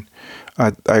token.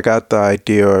 I got the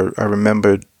idea, or I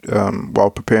remembered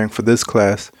while preparing for this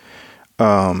class,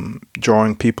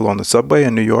 drawing people on the subway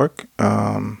in New York.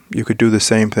 You could do the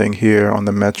same thing here on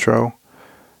the metro.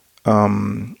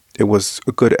 It was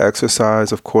a good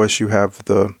exercise. Of course, you have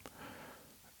the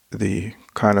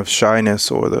kind of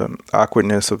shyness or the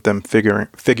awkwardness of them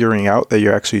figuring out that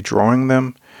you're actually drawing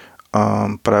them.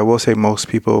 But I will say most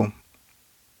people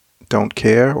don't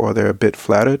care, or they're a bit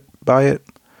flattered by it.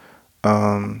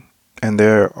 And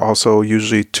they're also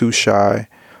usually too shy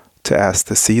to ask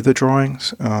to see the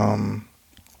drawings.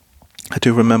 I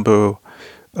do remember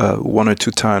one or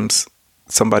two times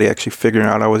somebody actually figuring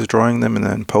out I was drawing them and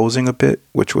then posing a bit,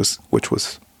 which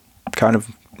was kind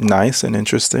of nice and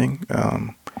interesting.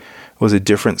 It was a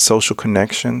different social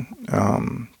connection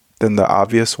than the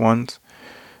obvious ones.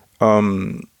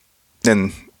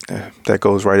 And that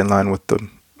goes right in line with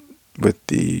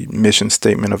the mission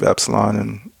statement of Epsilon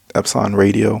and Epsilon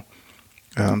Radio.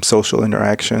 Social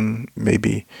interaction,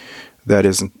 maybe that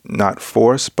is not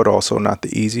forced, but also not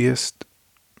the easiest.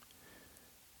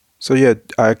 So yeah,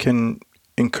 I can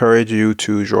encourage you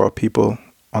to draw people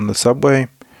on the subway.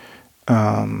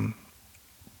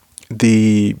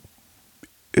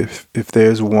 If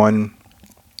there's one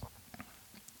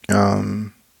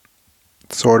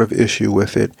sort of issue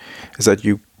with it, is that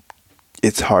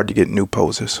it's hard to get new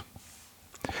poses.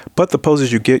 But the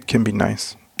poses you get can be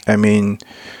nice. I mean,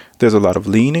 there's a lot of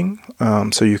leaning,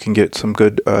 so you can get some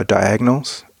good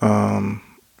diagonals.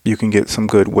 You can get some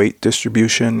good weight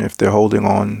distribution if they're holding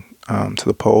on to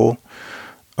the pole.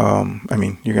 I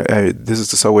mean, this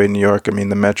is the subway in New York. I mean,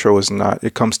 the metro is not,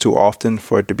 it comes too often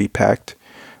for it to be packed.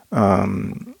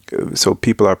 So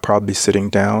people are probably sitting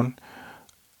down.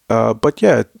 But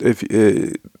yeah, if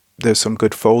there's some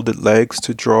good folded legs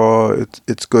to draw,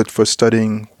 it's good for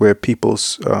studying where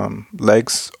people's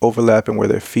legs overlap and where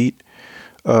their feet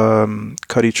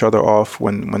cut each other off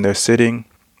when they're sitting.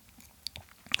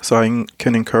 So I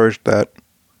can encourage that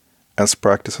as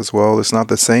practice as well. It's not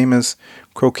the same as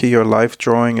croquis or life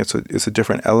drawing. It's a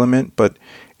different element, but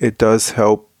it does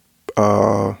help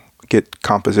get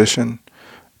composition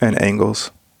and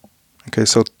angles. Okay,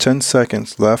 so 10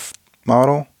 seconds left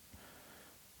model.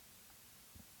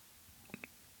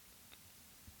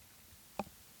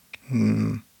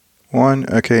 One,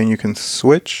 okay, and you can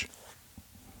switch.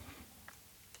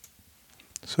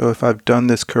 So if I've done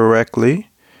this correctly,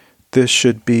 this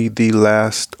should be the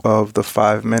last of the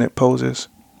 5-minute poses.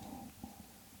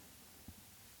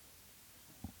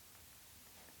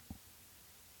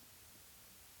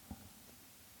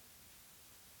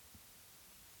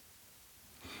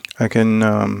 I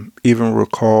can even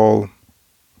recall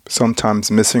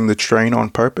sometimes missing the train on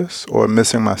purpose or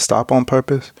missing my stop on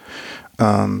purpose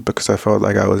because I felt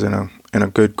like I was in a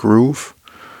good groove.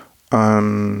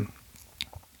 In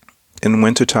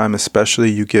wintertime especially,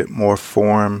 you get more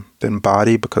form than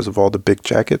body because of all the big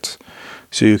jackets.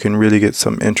 So you can really get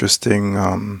some interesting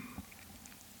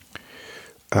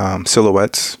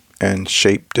silhouettes and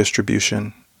shape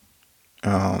distribution.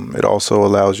 It also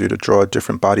allows you to draw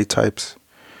different body types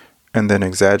and then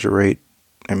exaggerate.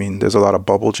 I mean, there's a lot of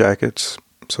bubble jackets.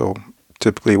 So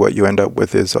typically what you end up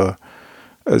with is a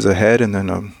head and then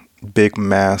a big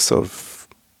mass of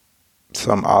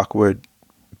some awkward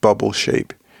bubble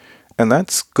shape. And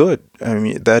that's good. I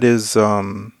mean, that is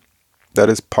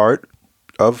part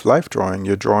of life drawing.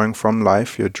 You're drawing from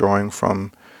life. You're drawing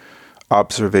from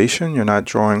observation. You're not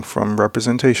drawing from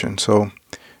representation. So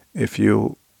if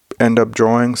you end up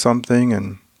drawing something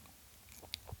and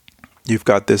you've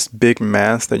got this big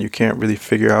mass that you can't really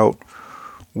figure out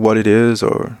what it is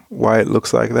or why it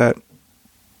looks like that,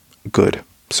 good.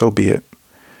 So be it.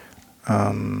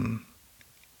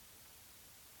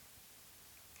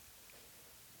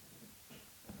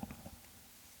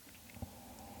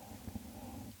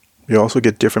 You also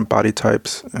get different body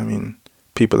types. I mean,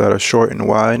 people that are short and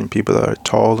wide and people that are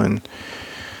tall and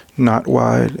not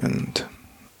wide. And,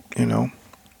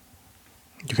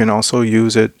 you can also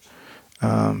use it.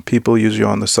 People usually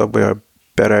on the subway are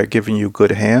better at giving you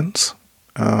good hands.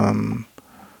 So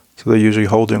they're usually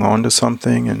holding on to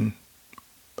something, and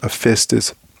a fist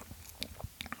is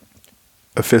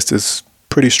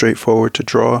pretty straightforward to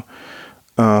draw.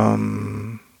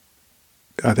 I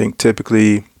think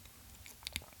typically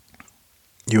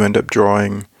you end up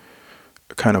drawing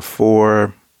kind of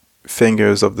 4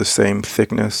 fingers of the same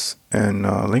thickness and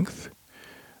length.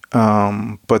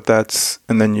 And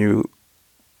then you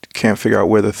can't figure out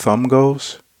where the thumb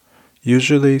goes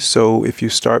usually. So if you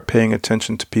start paying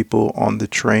attention to people on the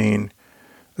train,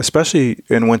 especially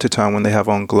in wintertime when they have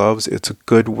on gloves, it's a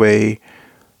good way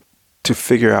to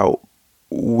figure out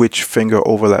which finger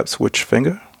overlaps which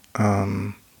finger.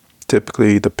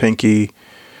 Typically the pinky,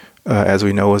 as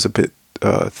we know, is a bit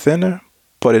thinner,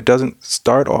 but it doesn't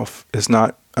start off. It's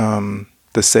not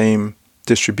the same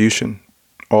distribution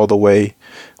all the way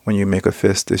when you make a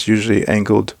fist. It's usually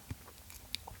angled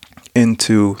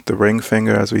into the ring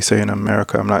finger, as we say in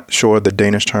America. I'm not sure the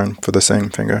Danish term for the same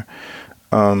finger.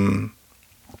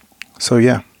 So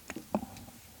yeah.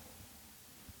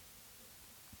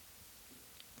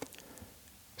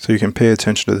 So you can pay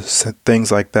attention to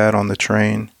things like that on the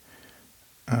train.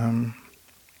 I'm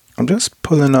just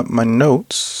pulling up my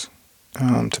notes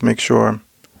to make sure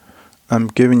I'm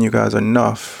giving you guys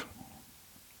enough.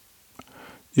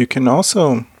 You can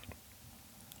also,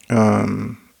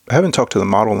 I haven't talked to the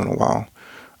model in a while.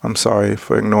 I'm sorry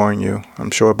for ignoring you. I'm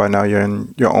sure by now you're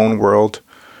in your own world,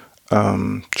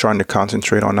 trying to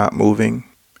concentrate on not moving,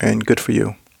 and good for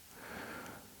you.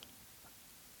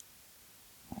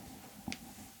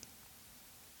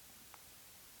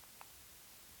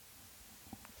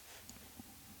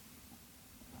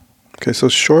 Okay, so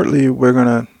shortly we're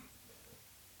gonna.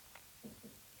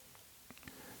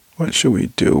 What should we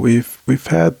do? We've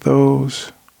had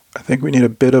those. I think we need a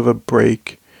bit of a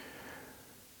break,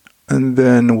 and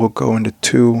then we'll go into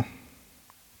 2.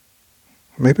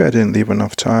 Maybe I didn't leave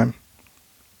enough time.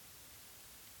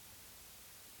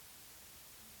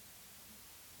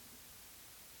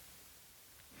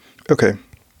 Okay.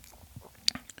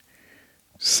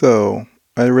 So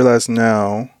I realize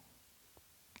now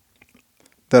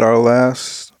that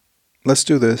let's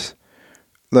do this.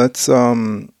 Let's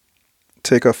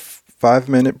take a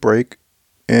 5-minute break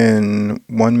in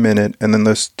 1 minute, and then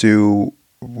let's do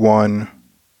one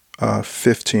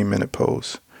 15-minute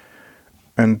pose.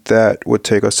 And that would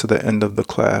take us to the end of the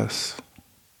class.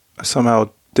 I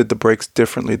somehow did the breaks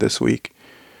differently this week.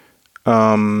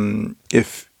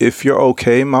 If you're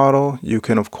okay, model, you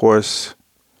can of course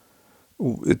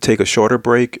take a shorter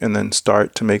break and then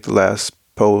start to make the last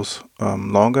pose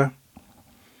longer.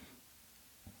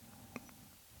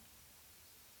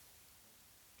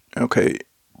 Okay,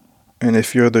 and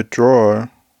if you're the drawer,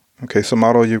 okay, so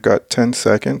model, you've got 10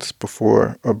 seconds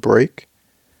before a break.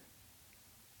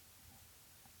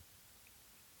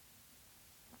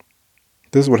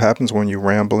 This is what happens when you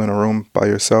ramble in a room by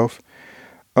yourself.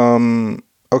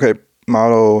 Okay,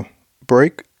 model,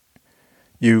 break.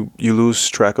 You lose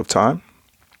track of time.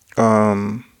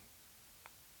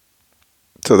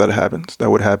 So that happens. That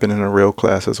would happen in a real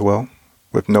class as well,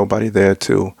 with nobody there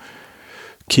to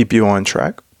keep you on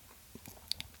track.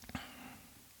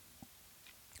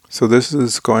 So this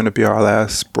is going to be our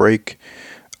last break.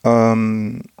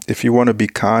 If you want to be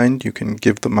kind, you can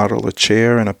give the model a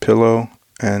chair and a pillow,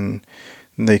 and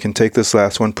they can take this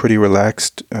last one pretty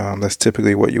relaxed. That's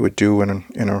typically what you would do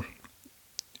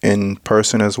in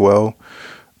person as well.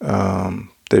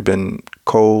 They've been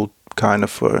cold kind of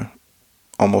for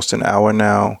almost an hour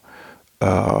now.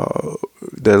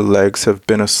 Their legs have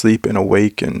been asleep and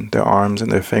awake, and their arms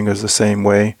and their fingers the same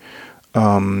way.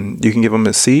 You can give them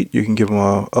a seat. You can give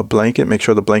them a blanket. Make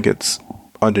sure the blanket's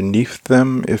underneath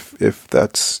them. If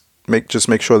that's make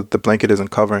sure that the blanket isn't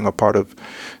covering a part of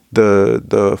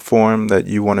the form that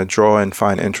you want to draw and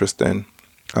find interest in.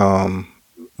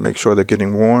 Make sure they're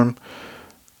getting warm,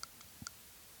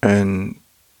 and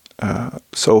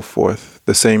so forth.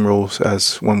 The same rules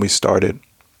as when we started.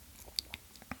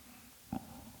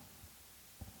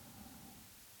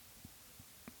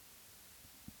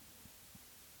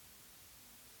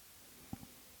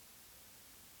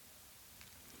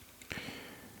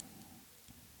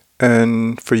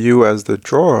 And for you as the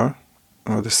drawer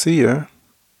or the seer,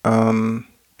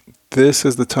 this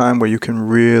is the time where you can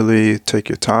really take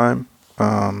your time.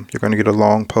 You're going to get a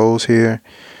long pose here.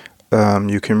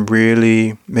 You can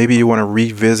really, maybe you want to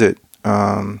revisit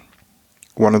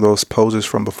one of those poses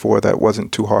from before that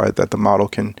wasn't too hard, that the model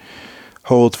can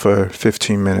hold for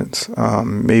 15 minutes.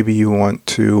 Maybe you want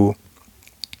to,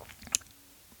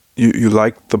 you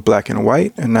like the black and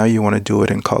white, and now you want to do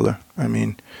it in color. I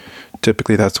mean,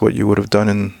 typically that's what you would have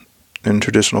done in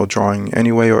traditional drawing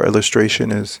anyway, or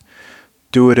illustration, is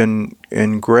do it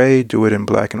in gray, do it in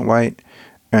black and white,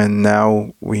 and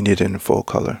now we need it in full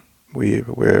color.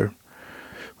 We're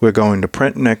going to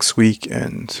print next week,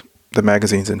 and the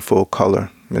magazine's in full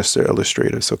color, Mr.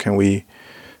 Illustrator. So can we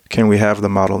have the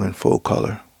model in full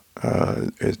color?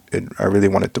 I really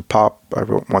want it to pop. I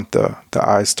want the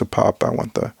eyes to pop. I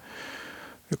want the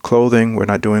clothing. We're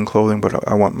not doing clothing, but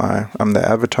I'm the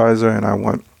advertiser, and I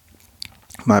want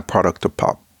my product to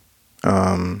pop.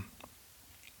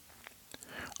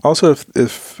 Also,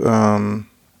 if the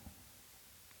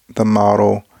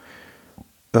model,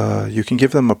 you can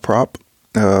give them a prop.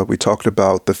 We talked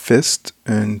about the fist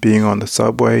and being on the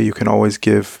subway. You can always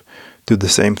do the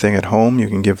same thing at home. You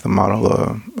can give the model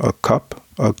a cup,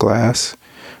 a glass.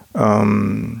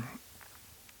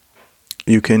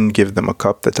 You can give them a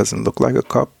cup that doesn't look like a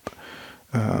cup.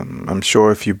 I'm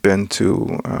sure if you've been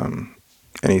to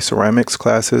any ceramics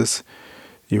classes,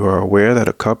 you are aware that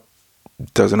a cup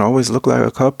doesn't always look like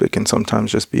a cup. It can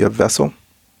sometimes just be a vessel,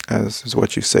 as is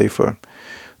what you say for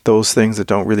those things that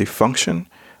don't really function.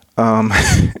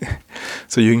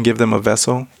 So you can give them a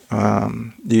vessel.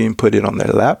 You can put it on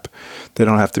their lap. They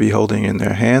don't have to be holding it in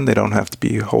their hand. They don't have to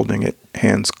be holding it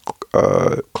hands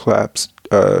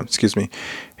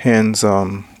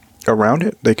around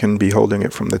it. They can be holding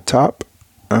it from the top.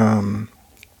 And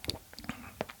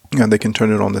they can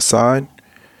turn it on the side.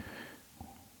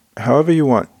 However you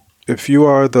want. If you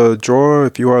are the drawer,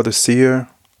 if you are the seer,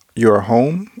 you are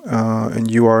home, and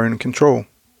you are in control.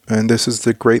 And this is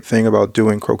the great thing about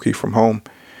doing croquis from home.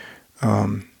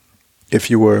 If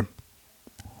you were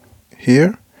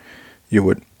here, you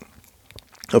would,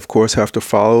 of course, have to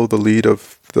follow the lead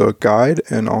of the guide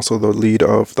and also the lead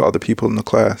of the other people in the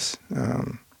class.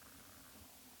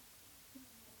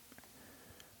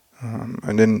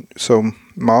 And then, so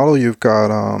model, you've got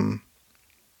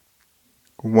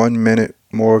 1 minute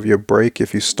more of your break.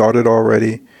 If you started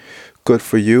already, good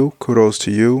for you. Kudos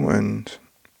to you. And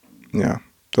yeah,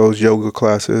 those yoga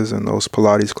classes and those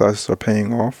Pilates classes are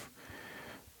paying off.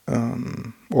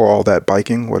 Or all that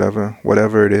biking,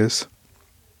 whatever it is.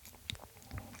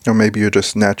 Or maybe you're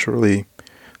just naturally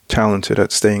talented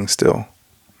at staying still.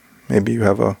 Maybe you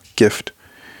have a gift.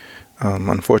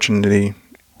 Unfortunately,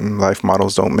 life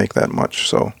models don't make that much,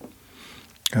 so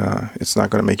it's not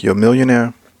going to make you a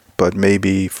millionaire, but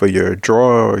maybe for your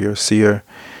drawer or your seer,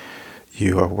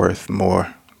 you are worth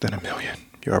more than $1 million.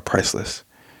 You are priceless.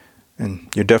 And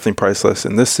you're definitely priceless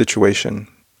in this situation,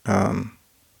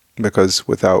 because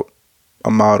without a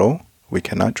model, we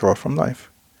cannot draw from life.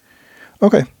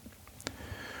 Okay.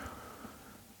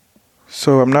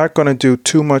 So I'm not going to do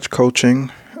too much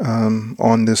coaching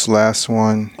on this last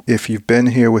one. If you've been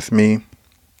here with me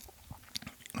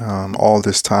all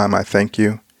this time, I thank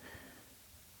you.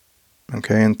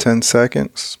 Okay, in 10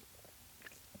 seconds,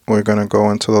 we're going to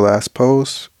go into the last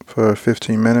pose for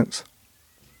 15 minutes.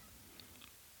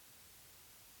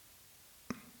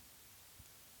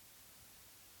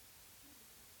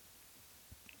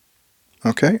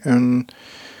 Okay, and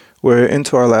We're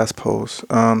into our last pose.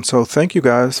 So thank you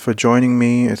guys for joining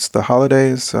me. It's the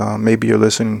holidays. Maybe you're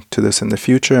listening to this in the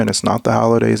future and it's not the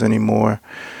holidays anymore.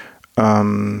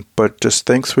 But just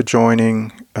thanks for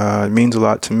joining. It means a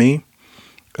lot to me.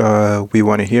 We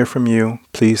want to hear from you.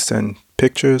 Please send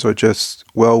pictures or just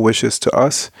well wishes to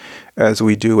us, as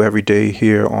we do every day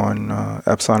here on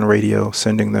Epsilon Radio,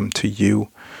 sending them to you.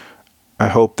 I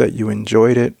hope that you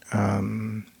enjoyed it.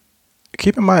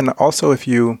 Keep in mind also,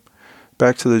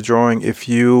 back to the drawing, if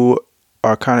you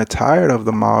are kind of tired of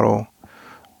the model,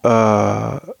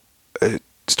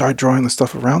 start drawing the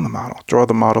stuff around the model. Draw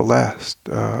the model last.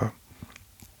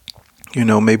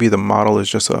 Maybe the model is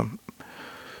just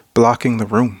blocking the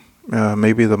room.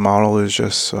 Maybe the model is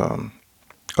just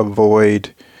a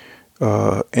void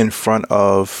in front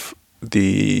of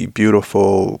the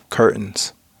beautiful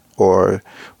curtains. Or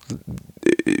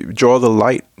draw the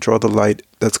light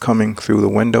that's coming through the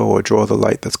window, or draw the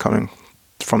light that's coming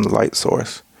from the light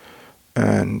source.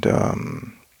 And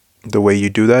the way you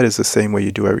do that is the same way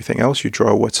you do everything else. You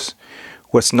draw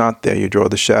what's not there. You draw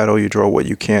the shadow. You draw what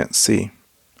you can't see,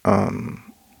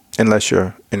 unless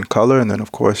you're in color. And then,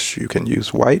 of course, you can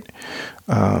use white.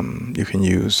 You can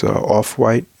use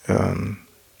off-white.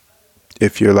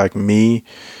 If you're like me,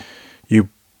 you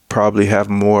probably have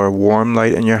more warm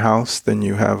light in your house than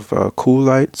you have cool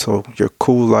light. So your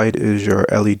cool light is your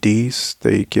LEDs.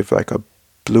 They give like a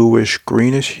bluish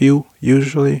greenish hue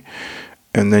usually.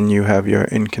 And then you have your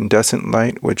incandescent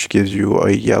light, which gives you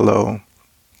a yellow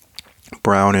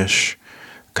brownish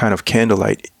kind of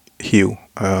candlelight hue.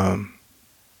 I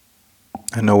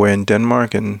know we're in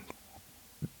Denmark, and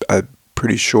I'm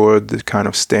pretty sure the kind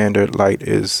of standard light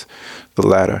is the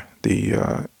latter,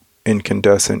 the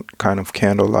incandescent kind of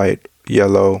candlelight,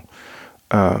 yellow,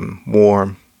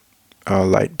 warm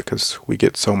light, because we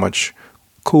get so much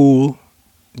cool,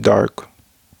 dark,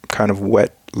 kind of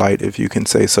wet light, if you can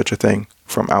say such a thing,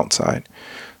 from outside.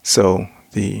 So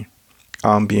the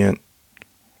ambient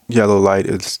yellow light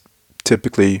is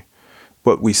typically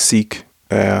what we seek,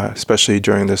 especially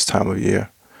during this time of year.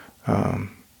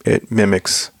 It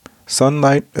mimics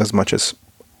sunlight as much as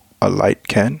a light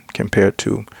can, compared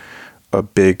to a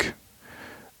big,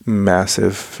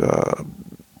 massive,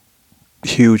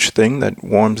 huge thing that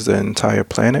warms the entire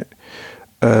planet.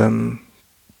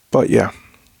 But yeah.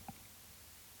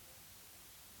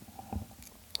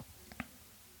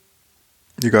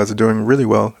 You guys are doing really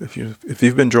well. If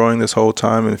you've been drawing this whole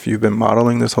time, and if you've been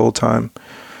modeling this whole time,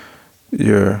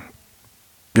 you're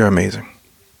amazing.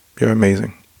 You're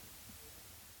amazing.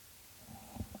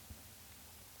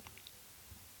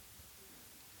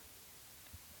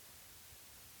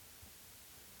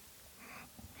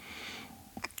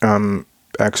 I'm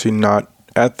actually not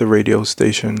at the radio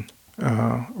station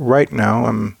right now.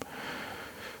 I'm,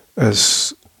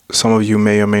 as some of you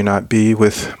may or may not be,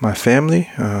 with my family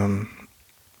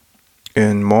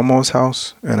in Momo's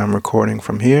house, and I'm recording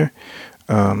from here.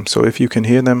 So if you can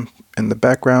hear them in the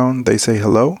background, they say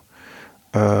hello.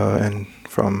 And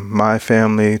from my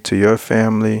family to your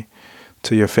family,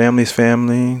 to your family's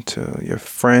family, to your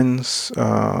friends,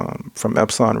 from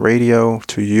Epsilon Radio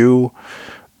to you,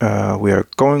 we are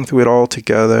going through it all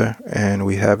together, and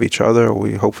we have each other.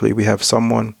 Hopefully we have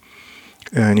someone.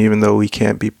 And even though we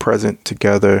can't be present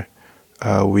together,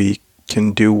 we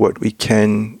can do what we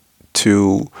can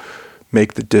to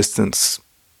make the distance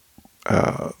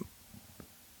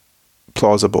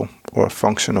plausible or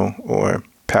functional or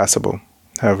passable,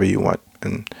 however you want.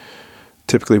 And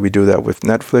typically we do that with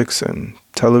Netflix and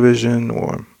television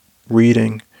or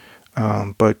reading.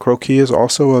 But croquis is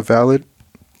also a valid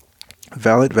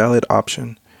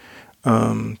option.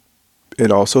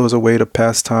 It also is a way to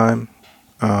pass time.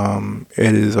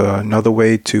 It is another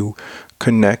way to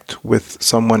connect with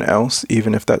someone else,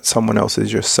 even if that someone else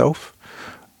is yourself.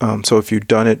 So if you've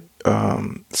done it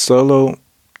solo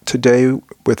today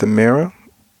with a mirror,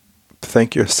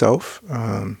 thank yourself.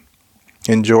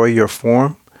 Enjoy your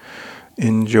form.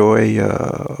 Enjoy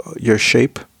your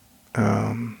shape.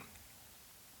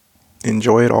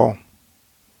 Enjoy it all.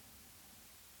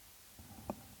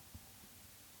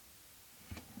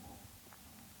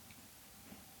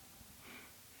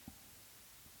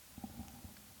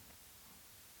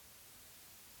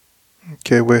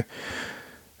 Okay,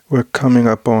 we're coming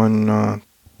up on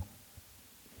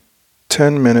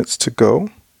 10 minutes to go.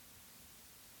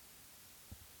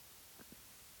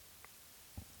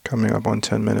 Coming up on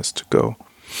 10 minutes to go.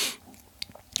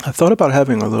 I thought about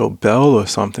having a little bell or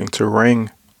something to ring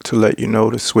to let you know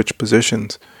to switch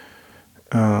positions.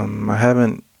 I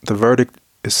haven't, the verdict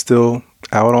is still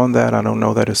out on that. I don't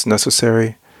know that it's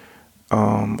necessary.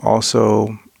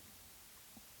 Also,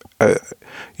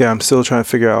 Yeah, I'm still trying to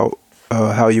figure out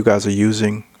how you guys are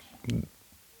using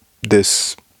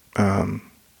this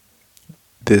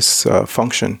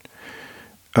function.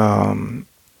 Um,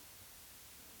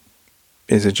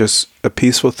 is it just a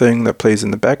peaceful thing that plays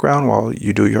in the background while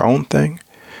you do your own thing?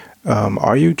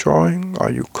 Are you drawing?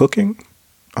 Are you cooking?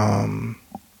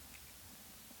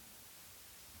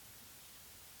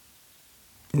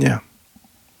 Yeah,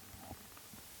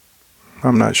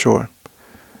 I'm not sure.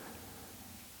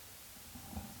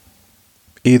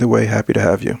 Either way, happy to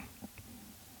have you.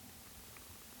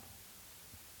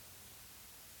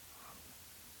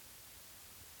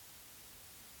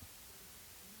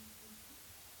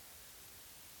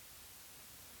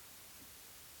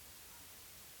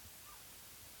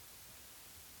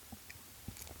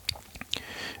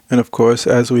 And of course,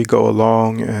 as we go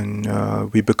along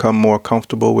and we become more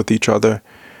comfortable with each other,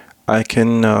 I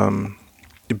can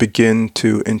begin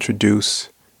to introduce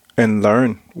and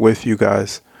learn with you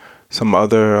guys some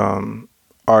other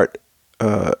art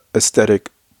aesthetic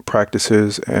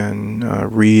practices and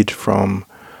read from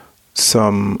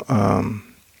some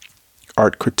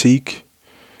art critique.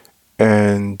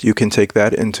 And you can take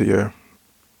that into your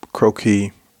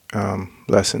croquis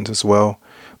lessons as well.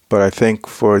 But I think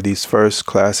for these first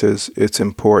classes, it's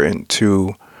important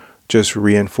to just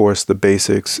reinforce the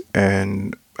basics.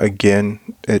 And again,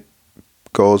 it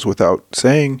goes without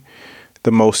saying,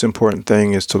 the most important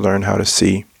thing is to learn how to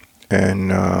see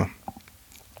and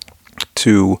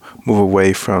to move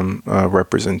away from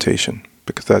representation,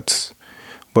 because that's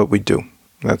what we do.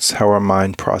 That's how our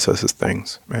mind processes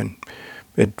things. And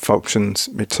it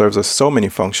serves us so many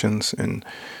functions, and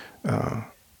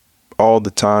all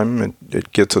the time.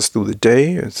 It gets us through the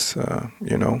day.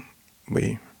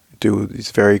 We do these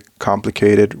very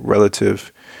complicated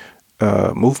relative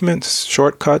movements,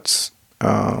 shortcuts.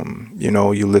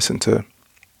 You listen to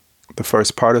the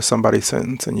first part of somebody's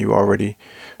sentence and you already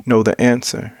know the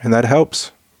answer. And that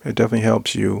helps. It definitely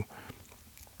helps you.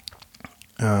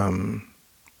 You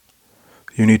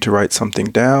need to write something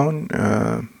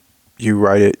down. You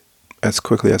write it as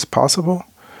quickly as possible.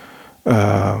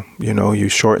 You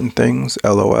shorten things,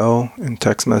 LOL, in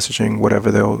text messaging,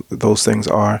 whatever those things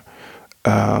are.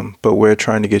 But we're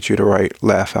trying to get you to write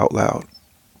laugh out loud.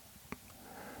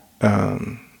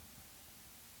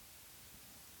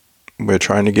 We're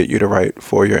trying to get you to write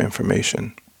for your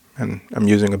information. And I'm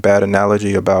using a bad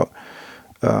analogy about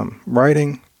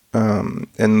writing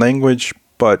and language,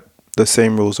 but the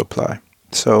same rules apply.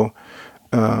 So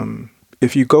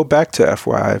if you go back to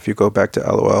FYI, if you go back to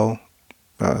LOL,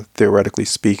 theoretically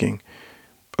speaking,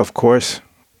 of course,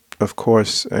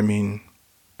 I mean,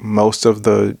 most of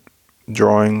the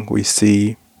drawing we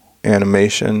see,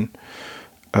 animation,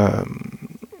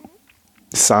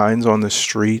 signs on the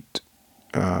street,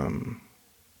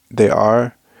 they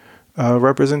are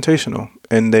representational,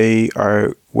 and they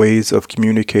are ways of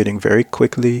communicating very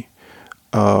quickly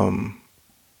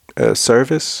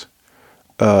service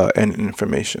and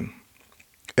information.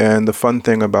 And the fun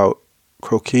thing about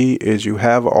croquis is you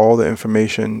have all the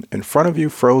information in front of you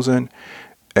frozen,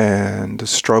 and the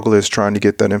struggle is trying to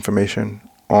get that information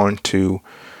onto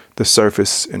the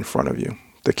surface in front of you,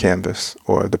 the canvas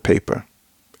or the paper.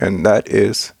 And that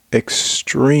is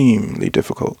extremely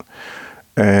difficult.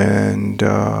 And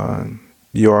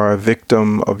you are a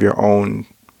victim of your own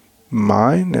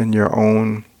mind and your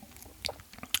own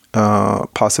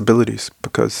possibilities,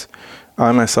 because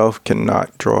I myself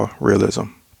cannot draw realism.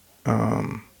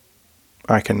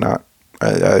 I cannot.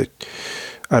 I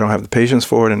don't have the patience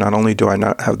for it, and not only do I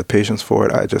not have the patience for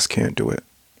it, I just can't do it.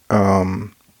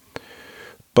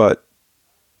 But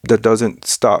that doesn't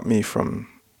stop me from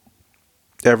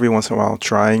every once in a while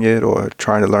trying it or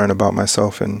trying to learn about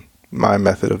myself and my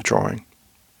method of drawing.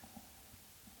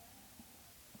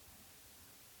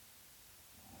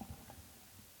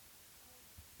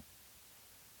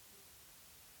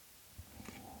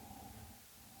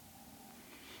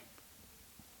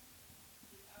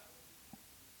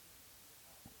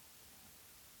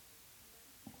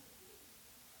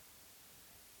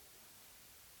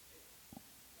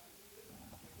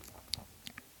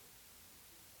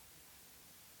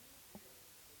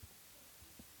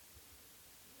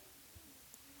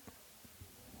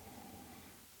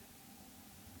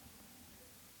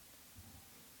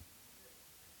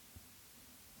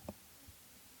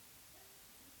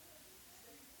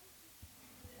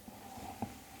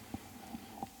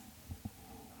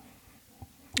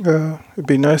 It'd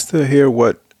be nice to hear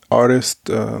what artists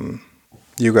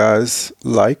you guys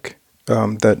like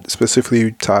that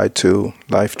specifically tied to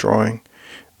life drawing.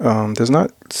 There's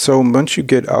not so once you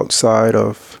get outside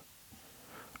of,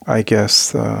 I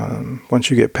guess,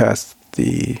 once you get past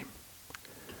the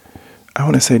I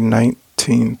want to say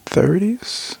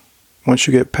 1930s. Once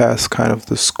you get past kind of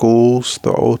the schools,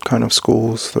 the old kind of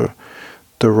schools,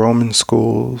 the Roman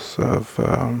schools of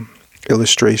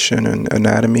illustration and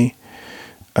anatomy,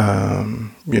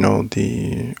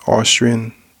 the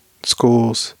Austrian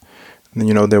schools,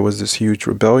 and, there was this huge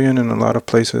rebellion in a lot of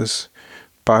places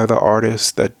by the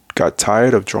artists that got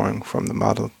tired of drawing from the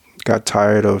model, got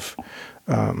tired of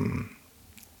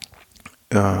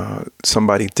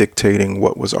somebody dictating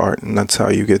what was art. And that's how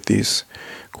you get these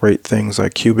great things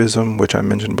like Cubism, which I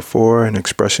mentioned before, and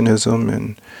Expressionism,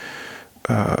 and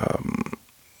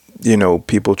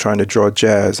people trying to draw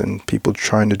jazz and people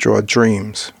trying to draw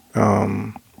dreams.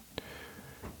 I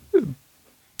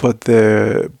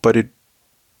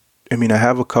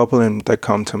have a couple that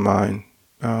come to mind.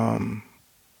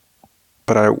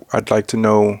 But I'd like to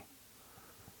know,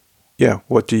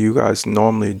 what do you guys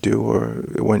normally do, or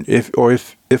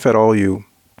if at all you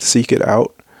seek it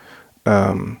out?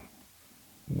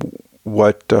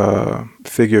 What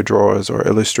figure drawers or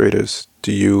illustrators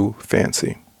do you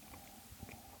fancy?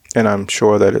 And I'm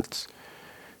sure that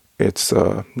it's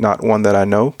not one that I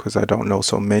know, because I don't know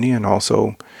so many, and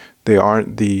also they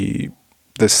aren't the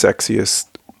sexiest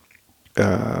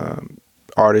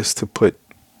artists to put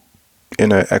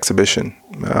in an exhibition,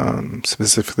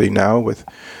 specifically now with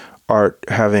art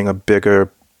having a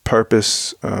bigger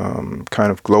purpose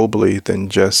kind of globally than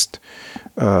just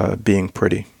being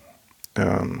pretty.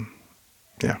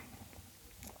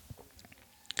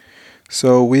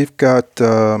 So we've got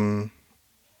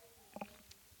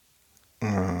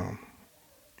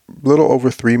little over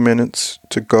 3 minutes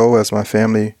to go, as my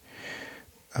family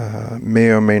may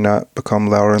or may not become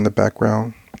louder in the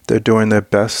background. They're doing their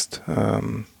best,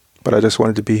 but I just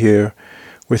wanted to be here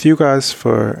with you guys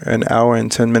for an hour and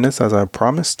 10 minutes, as I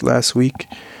promised last week.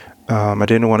 I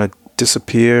didn't want to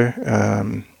disappear,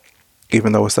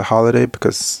 even though it's the holiday,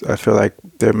 because I feel like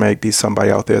there might be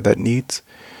somebody out there that needs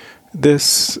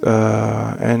this.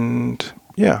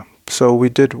 So we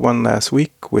did one last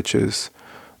week, which is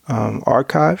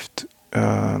archived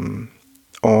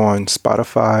on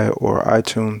Spotify or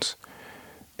iTunes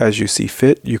as you see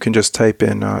fit. You can just type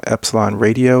in Epsilon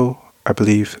Radio, I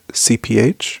believe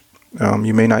CPH.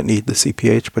 You may not need the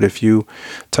CPH, but if you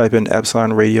type in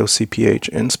Epsilon Radio CPH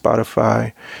in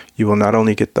Spotify, you will not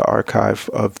only get the archive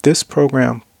of this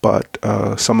program, but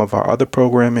some of our other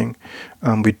programming.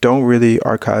 We don't really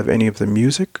archive any of the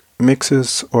music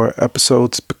mixes or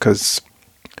episodes because,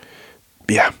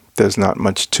 there's not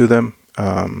much to them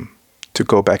to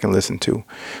go back and listen to.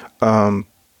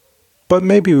 But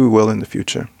maybe we will in the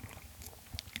future.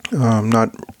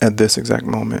 Not at this exact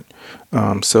moment.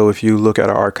 So if you look at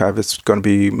our archive, it's going to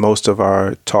be most of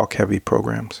our talk-heavy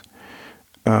programs.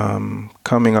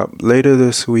 Coming up later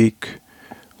this week,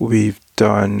 we've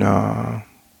done a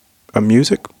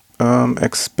music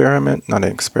experiment. Not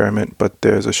an experiment, but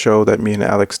there's a show that me and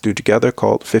Alex do together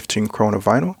called 15 Krona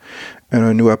Vinyl. And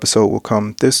a new episode will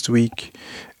come this week.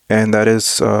 And that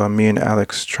is me and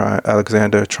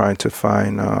Alexander trying to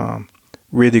find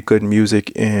really good music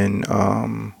in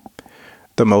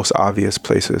the most obvious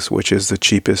places, which is the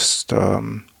cheapest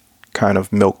kind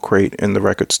of milk crate in the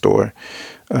record store.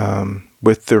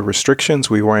 With the restrictions,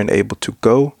 we weren't able to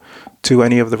go to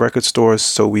any of the record stores,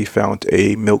 so we found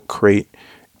a milk crate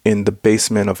in the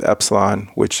basement of Epsilon,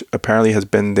 which apparently has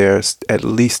been there at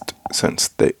least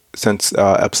since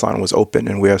Epsilon was open,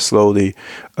 and we are slowly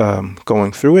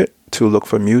going through it to look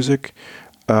for music,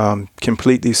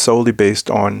 completely solely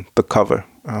based on the cover.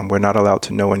 We're not allowed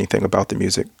to know anything about the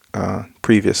music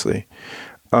previously.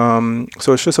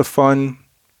 So it's just a fun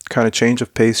kind of change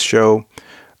of pace show.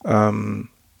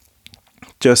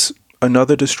 Just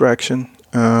another distraction,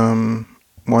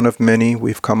 one of many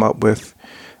we've come up with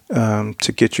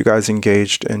to get you guys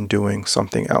engaged in doing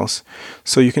something else.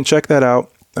 So you can check that out.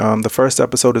 The first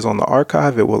episode is on the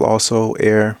archive. It will also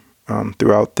air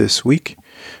throughout this week.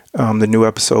 The new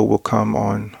episode will come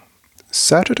on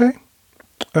Saturday,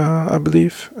 I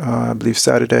believe. I believe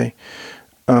Saturday.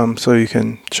 So you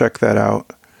can check that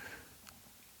out.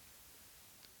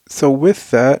 So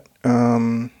with that,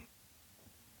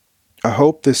 I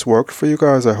hope this worked for you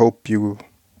guys. I hope you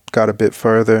got a bit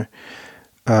further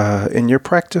in your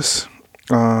practice,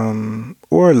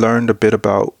 or learned a bit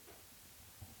about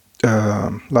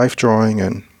life drawing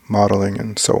and modeling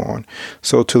and so on.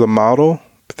 So to the model,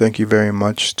 thank you very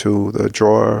much. To the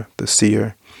drawer, the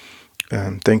seer,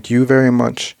 thank you very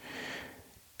much.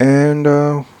 And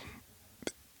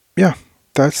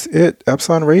that's it.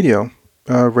 Epsilon Radio.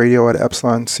 Radio at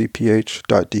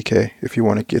epsiloncph.dk if you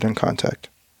want to get in contact.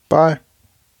 Bye.